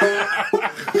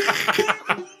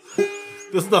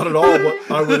 That's not at all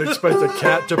what I would expect a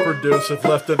cat to produce if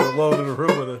left alone in a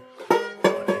room with it.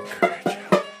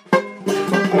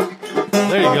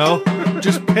 There you go.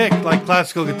 Just pick like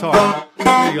classical guitar.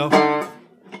 There you go.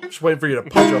 Just waiting for you to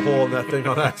punch a hole in that thing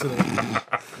on accident.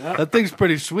 That thing's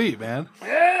pretty sweet, man.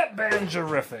 Yeah,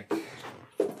 banjorific.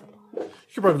 You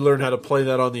could probably learn how to play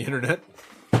that on the internet.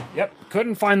 Yep.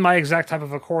 Couldn't find my exact type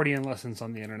of accordion lessons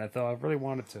on the internet, though. I really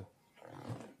wanted to.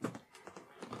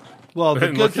 Well, the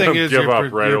And good look at thing him is give you're,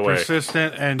 up right you're away.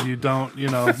 persistent and you don't,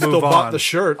 move Still bought on. the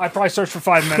shirt. I probably searched for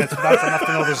 5 minutes, but that's enough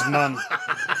to know there's none.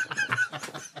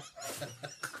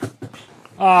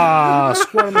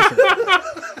 Squirt on my shirt.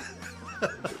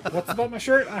 What's about my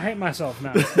shirt? I hate myself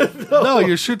now. No,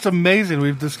 your shirt's amazing.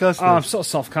 We've discussed this. I'm so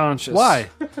self-conscious. Why?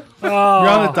 You're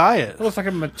on a diet. It looks like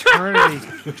a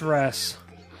maternity dress.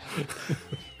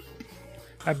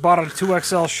 I bought a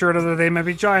 2XL shirt of the They May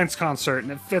Be Giants concert,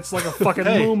 and it fits like a fucking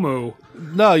Hey. moo-moo.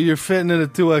 No, you're fitting in a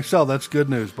 2XL. That's good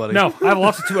news, buddy. No, I have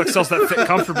lots of 2XLs that fit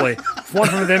comfortably. If one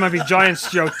from the They Might Be Giants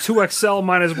show, 2XL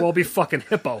might as well be fucking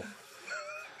hippo.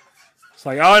 It's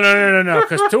like, oh, no.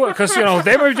 Because,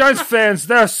 They Might Be Giants fans,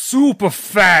 they're super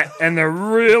fat, and they're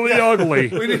really ugly.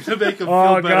 We need to make them feel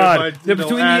Oh, better God. by, They're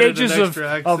between the adding ages an of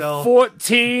extra XL.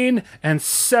 14 and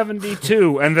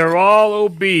 72, and they're all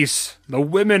obese. The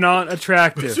women aren't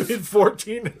attractive. Between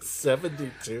 14 and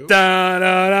 72. Da,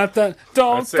 da, da,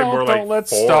 da. I'd say more like Let's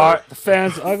 4. start. The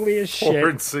fans ugly as 4 shit.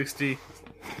 and 60.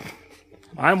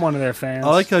 I'm one of their fans. I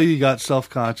like how you got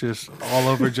self-conscious all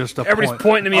over just a Everybody's point.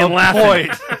 pointing at me and A laughing.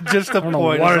 point. Just a don't know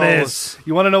point. what is it all is.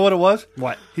 You want to know what it was?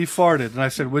 What? He farted, and I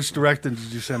said, which direction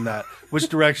did you send that? Which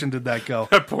direction did that go?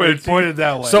 pointed He pointed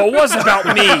that way. So it was about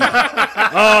me.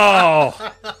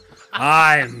 Oh,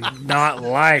 I'm not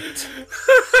liked.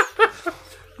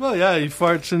 Well, yeah, he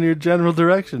farts in your general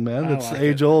direction, man. I That's like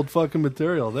age-old fucking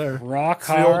material there. Rock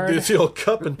The old, hard. it's the old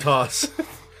cup and toss.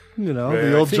 You know,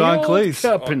 Man, the old the John old Cleese.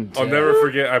 cup and I'll dip. never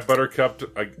forget. I buttercupped.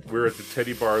 We were at the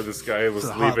titty bar. This guy was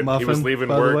a hot leaving. He was muffin, leaving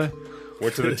by the work. way.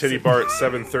 Went to the titty bar at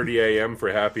 7:30 a.m.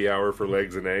 for happy hour for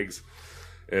legs and eggs.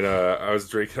 And I was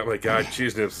drinking. I'm like, God,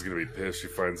 Cheese Nips is going to be pissed. She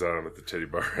finds out I'm at the titty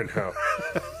bar right now.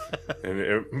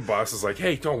 And boss is like,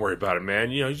 hey, don't worry about it,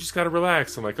 man. You just got to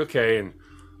relax. I'm like, okay. And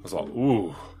I was all,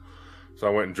 ooh. So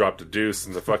I went and dropped a deuce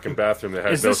in the fucking bathroom that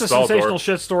had Is no this a stall sensational door.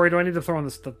 shit story? Do I need to throw in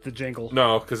the jingle?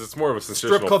 No, because it's more of a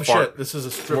sensational Strip club fart. shit. This is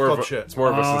a strip club shit. It's more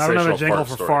of a I don't sensational have a jingle fart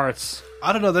for story. farts.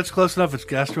 I don't know. That's close enough. It's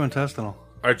gastrointestinal.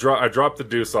 I dropped the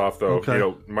deuce off, though. Okay.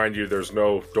 Mind you, there's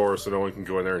no door, so no one can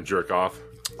go in there and jerk off.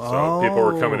 So people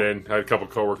were coming in. I had a couple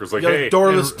coworkers like, You got a hey.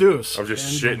 doorless deuce. I'm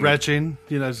just shitting. Retching,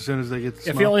 as soon as they get the If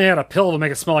smell. you only had a pill to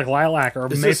make it smell like lilac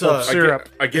or Is maple this, syrup.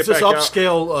 I get Is this back out.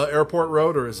 upscale airport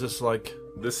road, or is this like...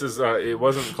 This is, it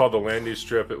wasn't called the Landy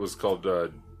Strip. It was called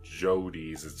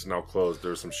Jody's. It's now closed.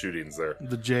 There were some shootings there.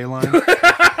 The J line.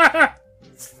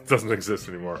 Doesn't exist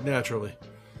anymore. Naturally.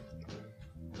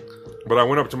 But I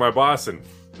went up to my boss, and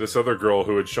this other girl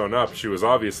who had shown up, she was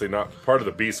obviously not part of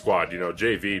the B squad.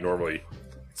 JV normally.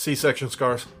 C-section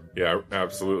scars. Yeah,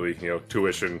 absolutely.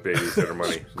 Tuition, babysitter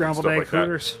money. Ground stuff Bay like that.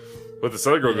 Cougars. But this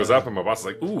other girl goes up, and my boss is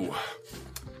like, ooh,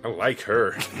 I like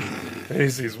her. And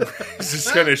he's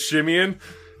just kind of shimmying.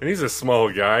 And he's a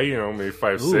small guy, maybe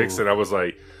 5'6", and I was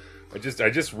like, I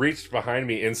just reached behind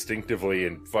me instinctively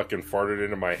and fucking farted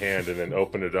into my hand and then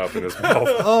opened it up in his mouth.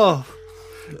 Oh,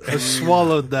 I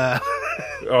swallowed that.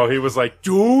 Oh, he was like,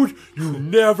 dude, you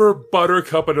never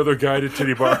buttercup another guy at a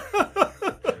titty bar.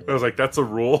 I was like, that's a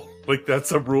rule? Like,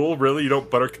 that's a rule? Really? You don't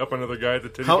buttercup another guy at the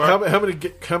titty bar? How many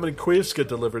queefs get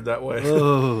delivered that way?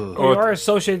 You are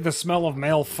associating the smell of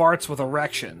male farts with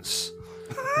erections.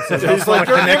 He's like,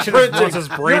 The connection wants his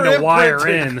brain to wire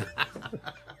in.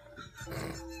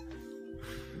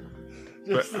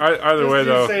 But either way,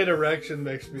 though, saying erection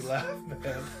makes me laugh,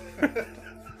 man.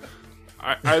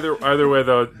 either way,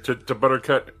 though, to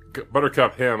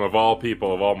buttercup him, of all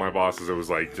people, of all my bosses, it was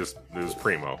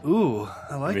primo. Ooh,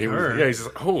 I like And her. he's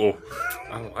just, oh,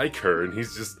 I like her. And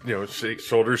he's just,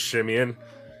 shoulders shimmying.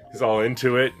 He's all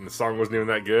into it, and the song wasn't even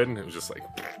that good, and it was just like...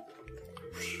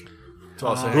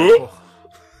 Toss a handful.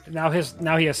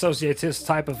 Now he associates his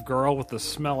type of girl with the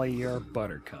smellier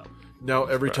buttercup. Now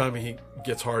every time he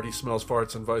gets hard, he smells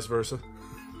farts and vice versa.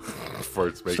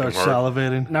 Farts make Starts him hard.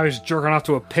 salivating. Now he's jerking off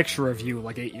to a picture of you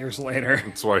like 8 years later.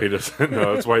 That's why he doesn't.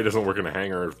 No, that's why he doesn't work in a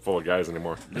hangar full of guys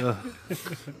anymore.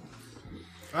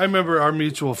 I remember our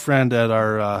mutual friend at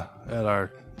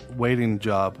our waiting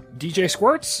job. DJ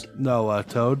Squirts? No,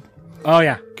 Toad. Oh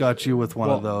yeah, got you with one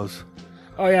of those.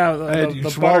 Oh yeah, you the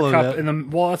swallowed buttercup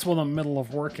it. that's when I'm in the middle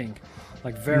of working,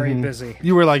 like very busy.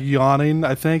 You were like yawning,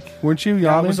 I think. Weren't you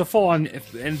Yeah, yawning? it was a full-on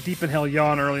and deep inhale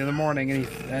yawn early in the morning,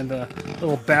 and the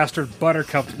little bastard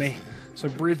buttercupped me. So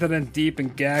I breathed it in deep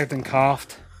and gagged and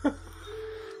coughed.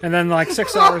 And then, like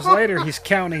 6 hours later, he's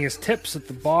counting his tips at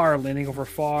the bar, leaning over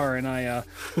far, and I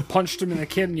punched him in the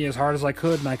kidney as hard as I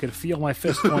could, and I could feel my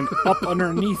fist going up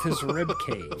underneath his rib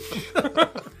cage.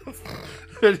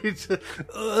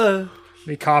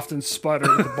 He coughed and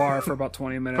sputtered at the bar for about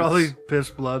 20 minutes. Probably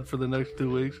pissed blood for the next 2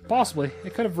 weeks. Possibly.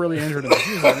 It could have really injured him.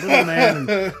 He was a little man,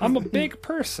 and I'm a big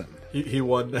person. He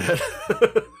won that.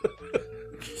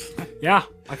 Yeah,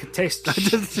 I could taste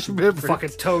fucking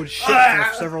toad shit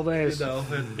for several days.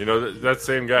 That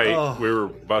same guy, we were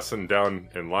bussing down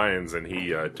in Lions, and he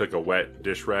took a wet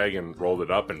dish rag and rolled it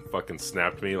up and fucking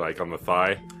snapped me like on the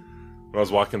thigh. When I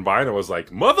was walking by, and I was like,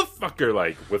 motherfucker,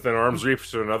 like within arm's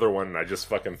reach to another one, and I just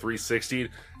fucking 360'd.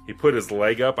 He put his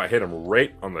leg up, I hit him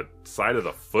right on the side of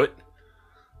the foot.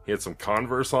 He had some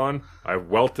Converse on. I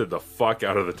welted the fuck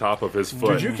out of the top of his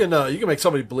foot. Dude, you can make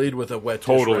somebody bleed with a wet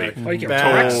Totally. dish rag. Oh, you can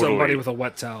Bad. wreck somebody with a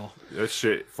wet towel. That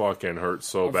shit fucking hurts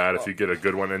so bad if you get a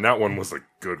good one. And that one was a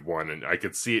good one. And I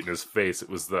could see it in his face. It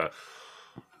was the,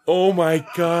 oh my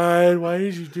God, why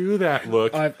did you do that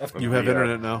look? You have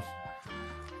internet now.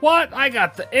 What? I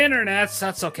got the internet.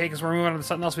 That's okay, because we're moving on to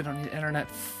something else we don't need internet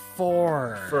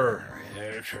for.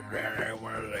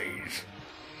 One of these.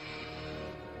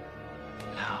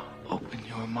 Now, open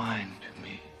your mind to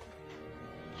me.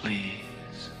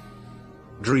 Please.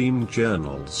 Dream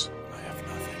journals.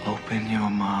 Open your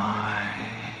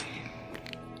mind.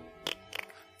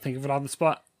 Think of it on the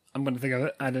spot. I'm going to think of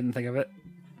it. I didn't think of it.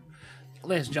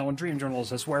 Ladies and gentlemen, Dream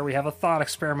Journals is where we have a thought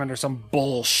experiment or some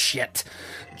bullshit.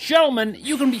 Gentlemen,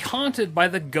 you can be haunted by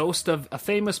the ghost of a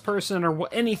famous person or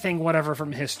anything, whatever,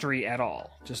 from history at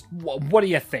all. Just, what do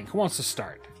you think? Who wants to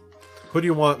start? Who do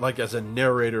you want, like, as a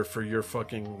narrator for your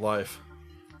fucking life?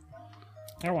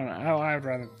 I'd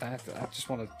rather, I just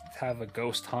want to have a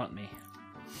ghost haunt me.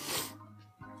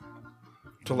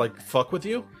 To, like, fuck with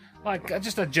you? Like,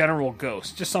 just a general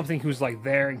ghost. Just something who's, like,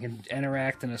 there and can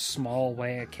interact in a small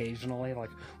way occasionally. Like,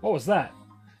 what was that?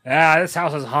 This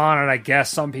house is haunted, I guess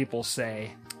some people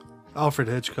say. Alfred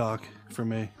Hitchcock for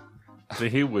me. So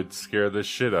he would scare the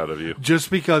shit out of you. Just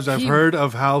because I've heard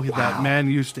of how that man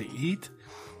used to eat.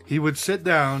 He would sit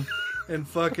down and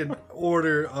fucking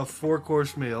order a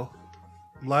 4-course meal,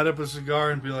 light up a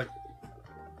cigar, and be like,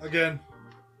 again.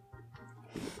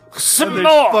 And they'd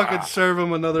fucking serve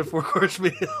him another 4-course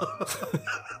meal.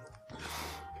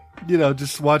 You know,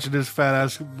 just watching his fat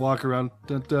ass walk around.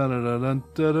 Dun, dun, dun, dun,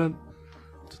 dun, dun,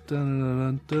 dun,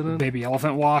 dun, dun. Baby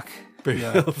elephant walk. Baby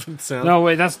elephant sound. No,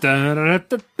 wait, that's dun.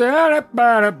 What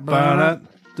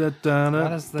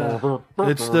is that?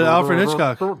 It's the Alfred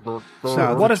Hitchcock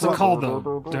sound. What is it called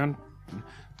though? Dun.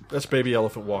 That's baby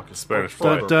elephant walk. It's Spanish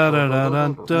Dun, fly. dun, dun,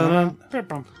 dun, dun, dun.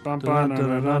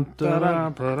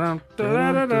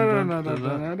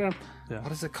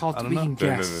 What is it called? I To don't be know. can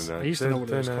guess. I used to know what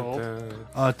it was called.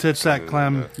 Titsack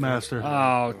Clam Master.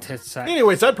 Oh, titsack.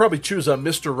 Anyways, I'd probably choose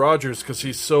Mr. Rogers because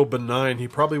he's so benign. He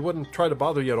probably wouldn't try to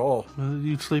bother you at all.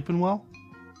 You sleeping well?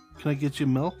 Can I get you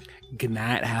milk? Good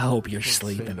night. I hope you're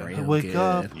sleeping real Wake good.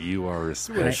 up. You are a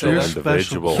special You're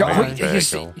individual. special. Oh, man, you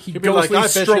see, Daniel. he He'd be like, ghostly "I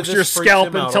bet you strokes this your freaks scalp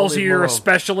him and out. tells I'll you leave you're him a alone."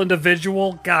 special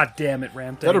individual. God damn it,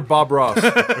 Ramsey. That or Bob Ross.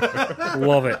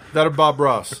 Love it. That or Bob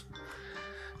Ross.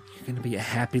 You're going to be a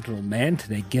happy little man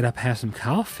today. Get up, have some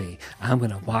coffee. I'm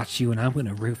going to watch you and I'm going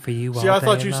to root for you all See, I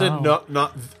thought day you long. said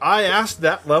not. I asked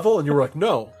that level, and you were like,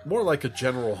 no, more like a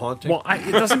general haunting. Well,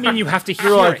 it doesn't mean you have to hear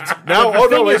You're like, it. now, The oh no,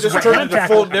 thing they is, just with turned Ham into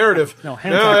full Tackle- narrative. No,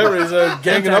 Ham now Tackle- everybody's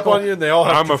ganging Ham up on Tackle- you, and they all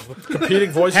have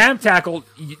competing voices. Ham Tackle,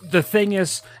 the thing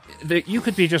is that you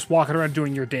could be just walking around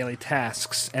doing your daily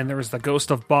tasks, and there's the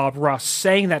ghost of Bob Ross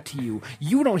saying that to you.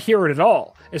 You don't hear it at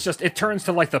all. It's just, it turns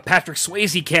to like the Patrick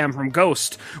Swayze cam from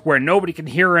Ghost, where nobody can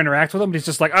hear or interact with him, but he's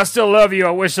just like, I still love you,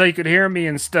 I wish you could hear me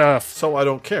and stuff. So I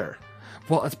don't care.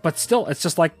 Well, but still, it's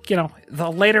just like, you know,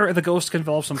 the later the ghost can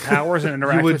develop some powers and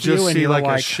interact You would with you, just and see you're like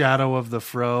like, a shadow of the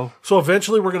fro. So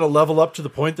eventually, we're going to level up to the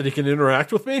point that he can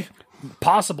interact with me.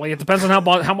 possibly. It depends on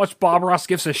how much Bob Ross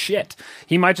gives a shit.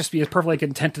 He might just be perfectly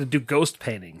content to do ghost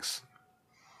paintings.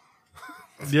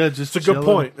 Yeah, just It's a good chilling.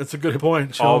 point. It's a good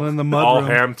point. Chilling in the mud all room.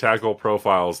 Ham Tackle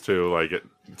profiles too, like it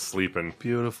sleeping.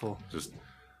 Beautiful. Just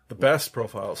The best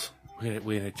profiles. we're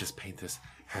gonna just paint this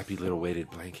happy little weighted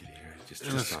blanket here. Just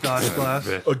In a Scotch glass.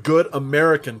 A good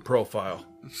American profile.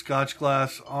 Scotch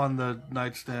glass on the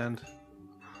nightstand.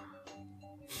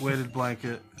 Weighted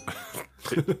blanket.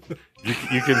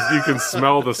 You can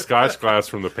smell the Scotch glass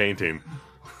from the painting.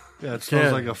 Yeah, it smells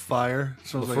Can. like a fire. It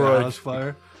smells like Lefroy. a house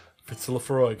fire. It's a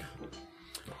Lefroy.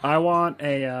 I want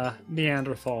a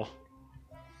Neanderthal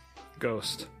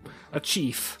ghost. A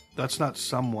chief. That's not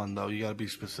someone, though. You got to be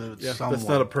specific. Yeah, someone. that's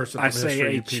not a person from I say history,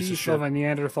 a you piece of chief shit. of a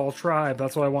Neanderthal tribe.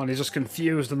 That's what I want. He's just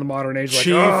confused in the modern age. Like,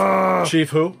 Chief. "Ah!" Chief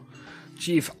who?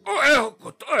 Chief.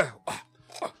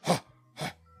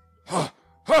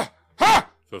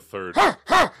 The third.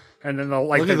 And then the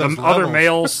Look at those other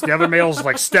levels. the other males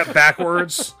like step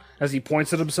backwards as he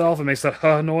points at himself and makes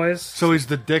that noise. So he's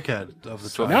the dickhead of the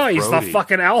tribe. No, he's the Brody.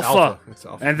 fucking alpha. Alpha. It's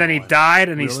alpha. And then he died,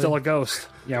 and he's Really? still a ghost.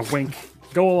 Yeah, wink.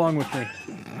 Go along with me.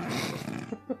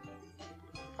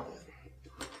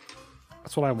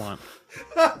 That's what I want.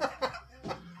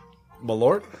 My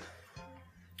lord?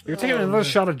 You're taking another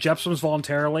shot of Jepsum's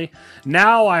voluntarily.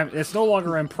 Now it's no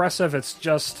longer impressive. It's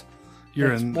just. You're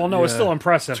it's- in. well, no, it's yeah. still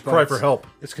impressive. but Cry it's- for help.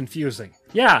 It's confusing.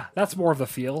 Yeah, that's more of the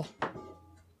feel.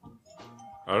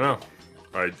 I don't know.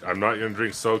 I'm not gonna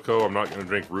drink SoCo. I'm not gonna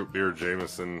drink root beer,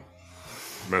 Jameson,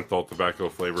 menthol tobacco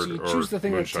flavored, So you or choose the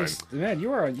thing moonshine. that tastes. Man,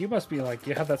 you must be like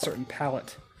you have that certain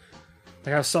palate.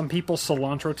 Like how some people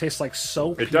cilantro tastes like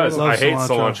soap. It does. Love I hate cilantro.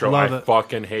 cilantro. Love I it.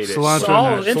 fucking hate it. Cilantro.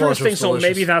 Oh, Cilantro's interesting. So delicious.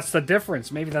 maybe that's the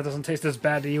difference. Maybe that doesn't taste as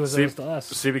bad to you as it is to us.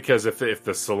 See, because if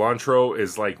the cilantro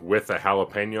is like with a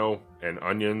jalapeno and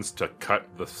onions to cut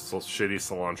the shitty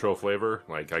cilantro flavor,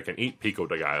 like I can eat pico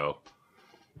de gallo.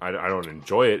 I don't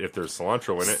enjoy it if there's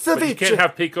cilantro in it. But you Ceviche. can't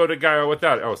have pico de gallo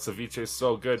without it. Oh, ceviche is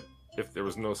so good. If there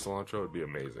was no cilantro, it would be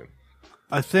amazing.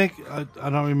 I think I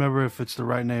don't remember if it's the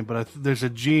right name, but there's a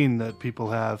gene that people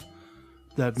have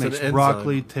that makes an enzyme.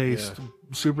 broccoli taste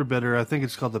super bitter. I think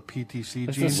it's called the PTC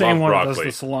It's gene. the same Love one that does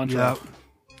broccoli. the cilantro.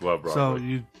 Yeah. Love broccoli. So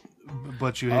you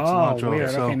hate Oh, cilantro. weird.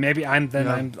 So Okay, maybe I'm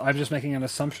yeah. just making an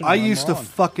assumption. I and I'm used to wrong.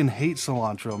 fucking hate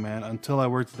cilantro, man, until I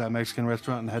worked at that Mexican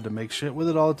restaurant and had to make shit with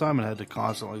it all the time and had to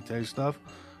constantly taste stuff.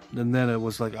 And then it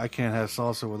was like, I can't have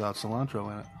salsa without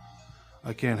cilantro in it.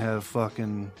 I can't have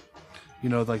fucking,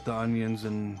 like the onions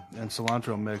and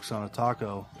cilantro mix on a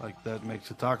taco. Like, that makes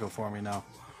a taco for me now.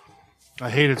 I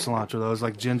hated cilantro, though. It was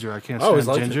like ginger. I can't I always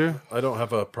stand liked ginger. it. I don't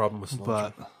have a problem with cilantro.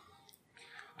 But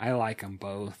I like them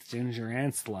both, ginger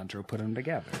and cilantro. Put them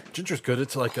together. Ginger's good.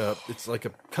 It's like a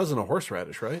cousin of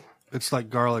horseradish, right? it's like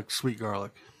garlic, sweet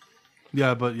garlic.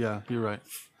 Yeah, but yeah, you're right.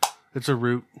 It's a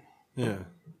root. Yeah.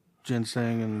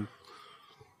 Ginseng and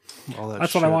all that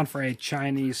That's shit. what I want for a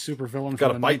Chinese supervillain Got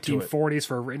from a the bite to it. 1940s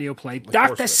for a radio play. Like Dr.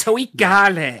 horseback. Sweet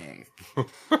Garlic.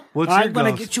 What's I'm your going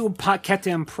to ghost? get you a paquette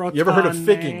and proton. You ever heard of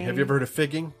figging? Have you ever heard of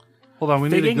figging? Hold on, we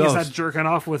need a Figging? Is ghost. that jerking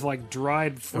off with like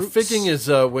dried Now, fruits? figging is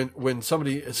when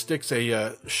somebody sticks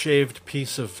a shaved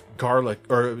piece of garlic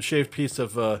or a shaved piece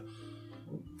of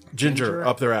ginger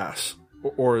up their ass,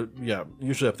 or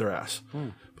usually up their ass.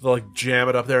 But they'll like jam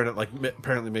it up there, and it like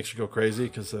apparently makes you go crazy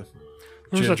because the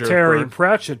There's ginger a Terry burned.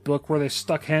 Pratchett book where they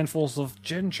stuck handfuls of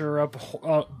ginger up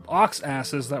ox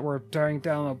asses that were tearing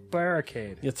down a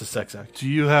barricade. It's a sex act. Do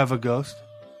you have a ghost,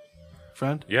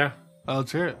 friend? Yeah. Oh,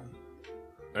 let's hear it.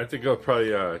 I think I'll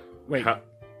probably Wait.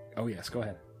 Oh, yes, go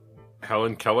ahead.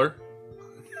 Helen Keller,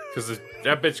 because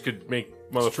that bitch could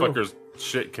make motherfuckers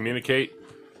shit communicate.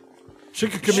 She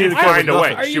could She'd communicate. find with a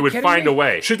nothing. way. She would find a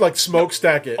way. She'd like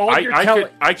smokestack it.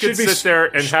 I could She'd be sit there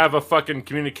and have a fucking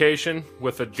communication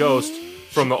with a ghost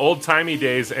from the old timey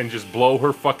days and just blow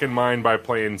her fucking mind by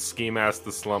playing Ski Mask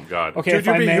the Slump God. Okay, Dude, if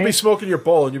I may, you'd be smoking your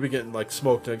bowl and you'd be getting like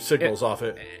smoke signals off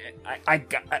it.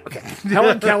 okay.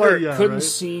 Helen Keller Yeah, couldn't right.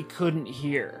 see, couldn't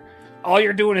hear. All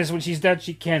you're doing is when she's dead,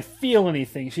 she can't feel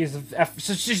anything. So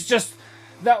she's just.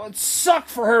 That would suck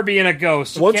for her being a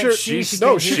ghost. She Once can't you're- see, she's- she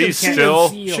no, can't she hear, she's she can't still-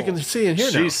 feel. She can see and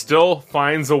hear now. She still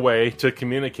finds a way to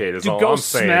communicate. Is Do all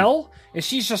ghosts I'm saying. smell? Is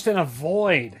she's just in a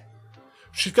void?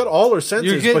 She's got all her senses.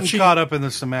 You're getting but she, caught up in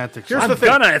the semantics. Here's I'm the thing.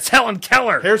 gonna. It's Helen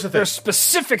Keller. Here's the thing. There's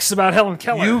specifics about Helen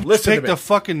Keller. You Listen to picked me. a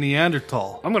fucking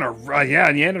Neanderthal. I'm gonna.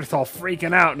 Neanderthal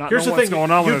freaking out, not Here's knowing the what's thing.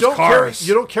 going on you with don't his cars.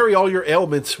 you don't carry all your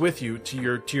ailments with you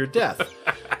to your death.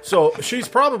 So she's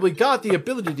probably got the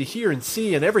ability to hear and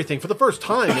see and everything for the first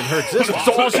time in her existence.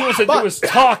 So all she wants to do is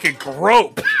talk and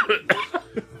grope.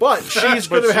 But she's But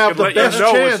going to she have can the let you best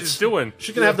know what chance. she's doing.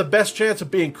 She's going to have the best chance of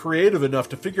being creative enough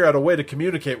to figure out a way to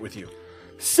communicate with you.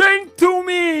 Sing to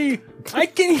me. I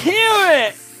can hear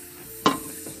it.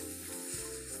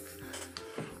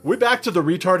 We back to the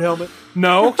retard helmet.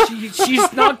 No,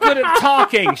 she's not good at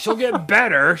talking. She'll get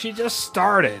better. She just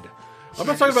started. I'm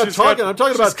not talking about She's talking. got- I'm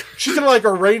talking about she's going to like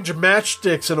arrange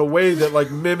matchsticks in a way that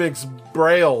like mimics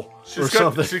Braille or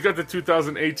something. She's got the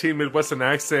 2018 Midwestern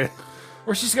accent.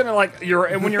 Or she's gonna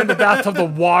when you're in the bathtub, the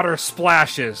water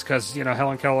splashes because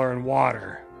Helen Keller and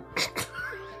water.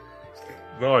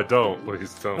 No, I don't.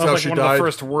 Please don't. That was like she one of died. the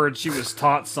first words she was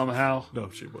taught somehow.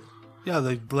 No, she was. Yeah,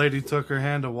 the lady took her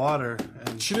hand to water.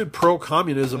 And She did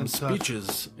pro-communism That's tough.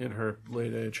 speeches in her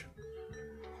late age.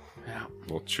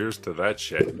 Well, cheers to that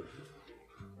shit.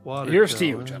 water. Here's to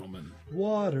you, Keller. gentlemen.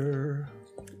 Water.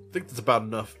 I think that's about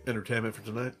enough entertainment for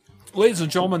tonight. Ladies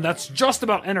and gentlemen, that's just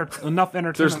about enough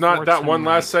entertainment. There's not for that one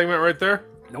tonight. last segment right there?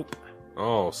 Nope.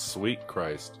 Oh, sweet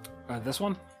Christ. This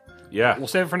one? Yeah. We'll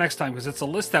save it for next time because it's a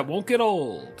list that won't get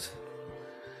old.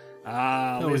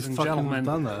 Ladies we've and fucking gentlemen.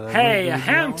 done that, haven't Hey, we? a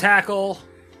ham tackle.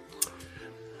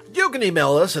 You can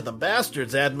email us at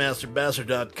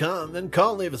thebastards@masterbastard.com, then call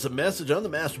and leave us a message on the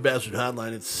Master Bastard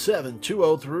hotline at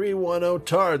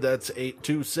 720-310-TARD. That's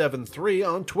 8273.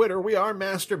 On Twitter, we are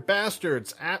Master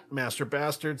Bastards, at Master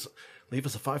Bastards. Leave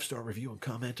us a 5-star review and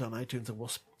comment on iTunes, and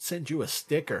we'll send you a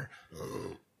sticker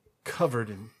covered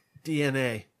in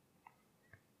DNA.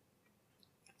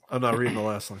 I'm not reading the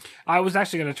last line. I was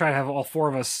actually going to try to have all four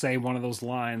of us say one of those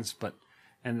lines, but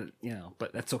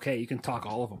that's okay. You can talk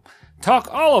all of them. Talk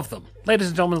all of them. Ladies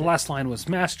and gentlemen, the last line was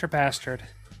Master Bastard.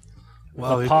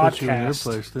 Wow, The he put you in your podcast.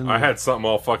 place, didn't he? I had something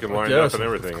all fucking lined guess. up and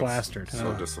everything. It's plastered. It's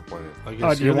so disappointing. I guess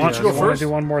Oh, do you want he to has go one. first? do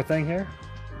one more thing here?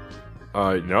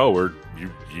 No, we're you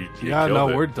Yeah, killed no,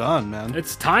 it. we're done, man.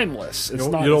 It's timeless. It's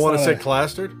You not. don't it's want to not say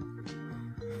clastered?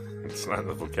 It's not in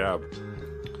the vocab.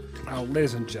 Oh,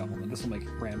 ladies and gentlemen, this will make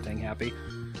Ram Tang happy.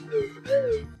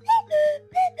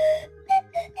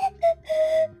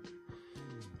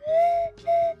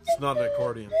 It's not an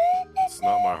accordion. It's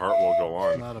not my heart will go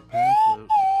on. Not a pan flute.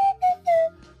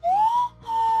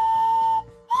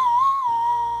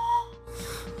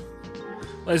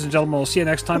 Ladies and gentlemen, we'll see you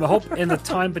next time. I hope in the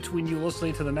time between you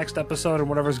listening to the next episode and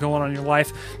whatever's going on in your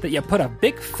life that you put a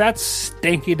big fat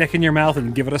stinky dick in your mouth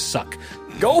and give it a suck.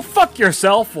 Go fuck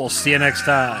yourself. We'll see you next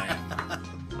time.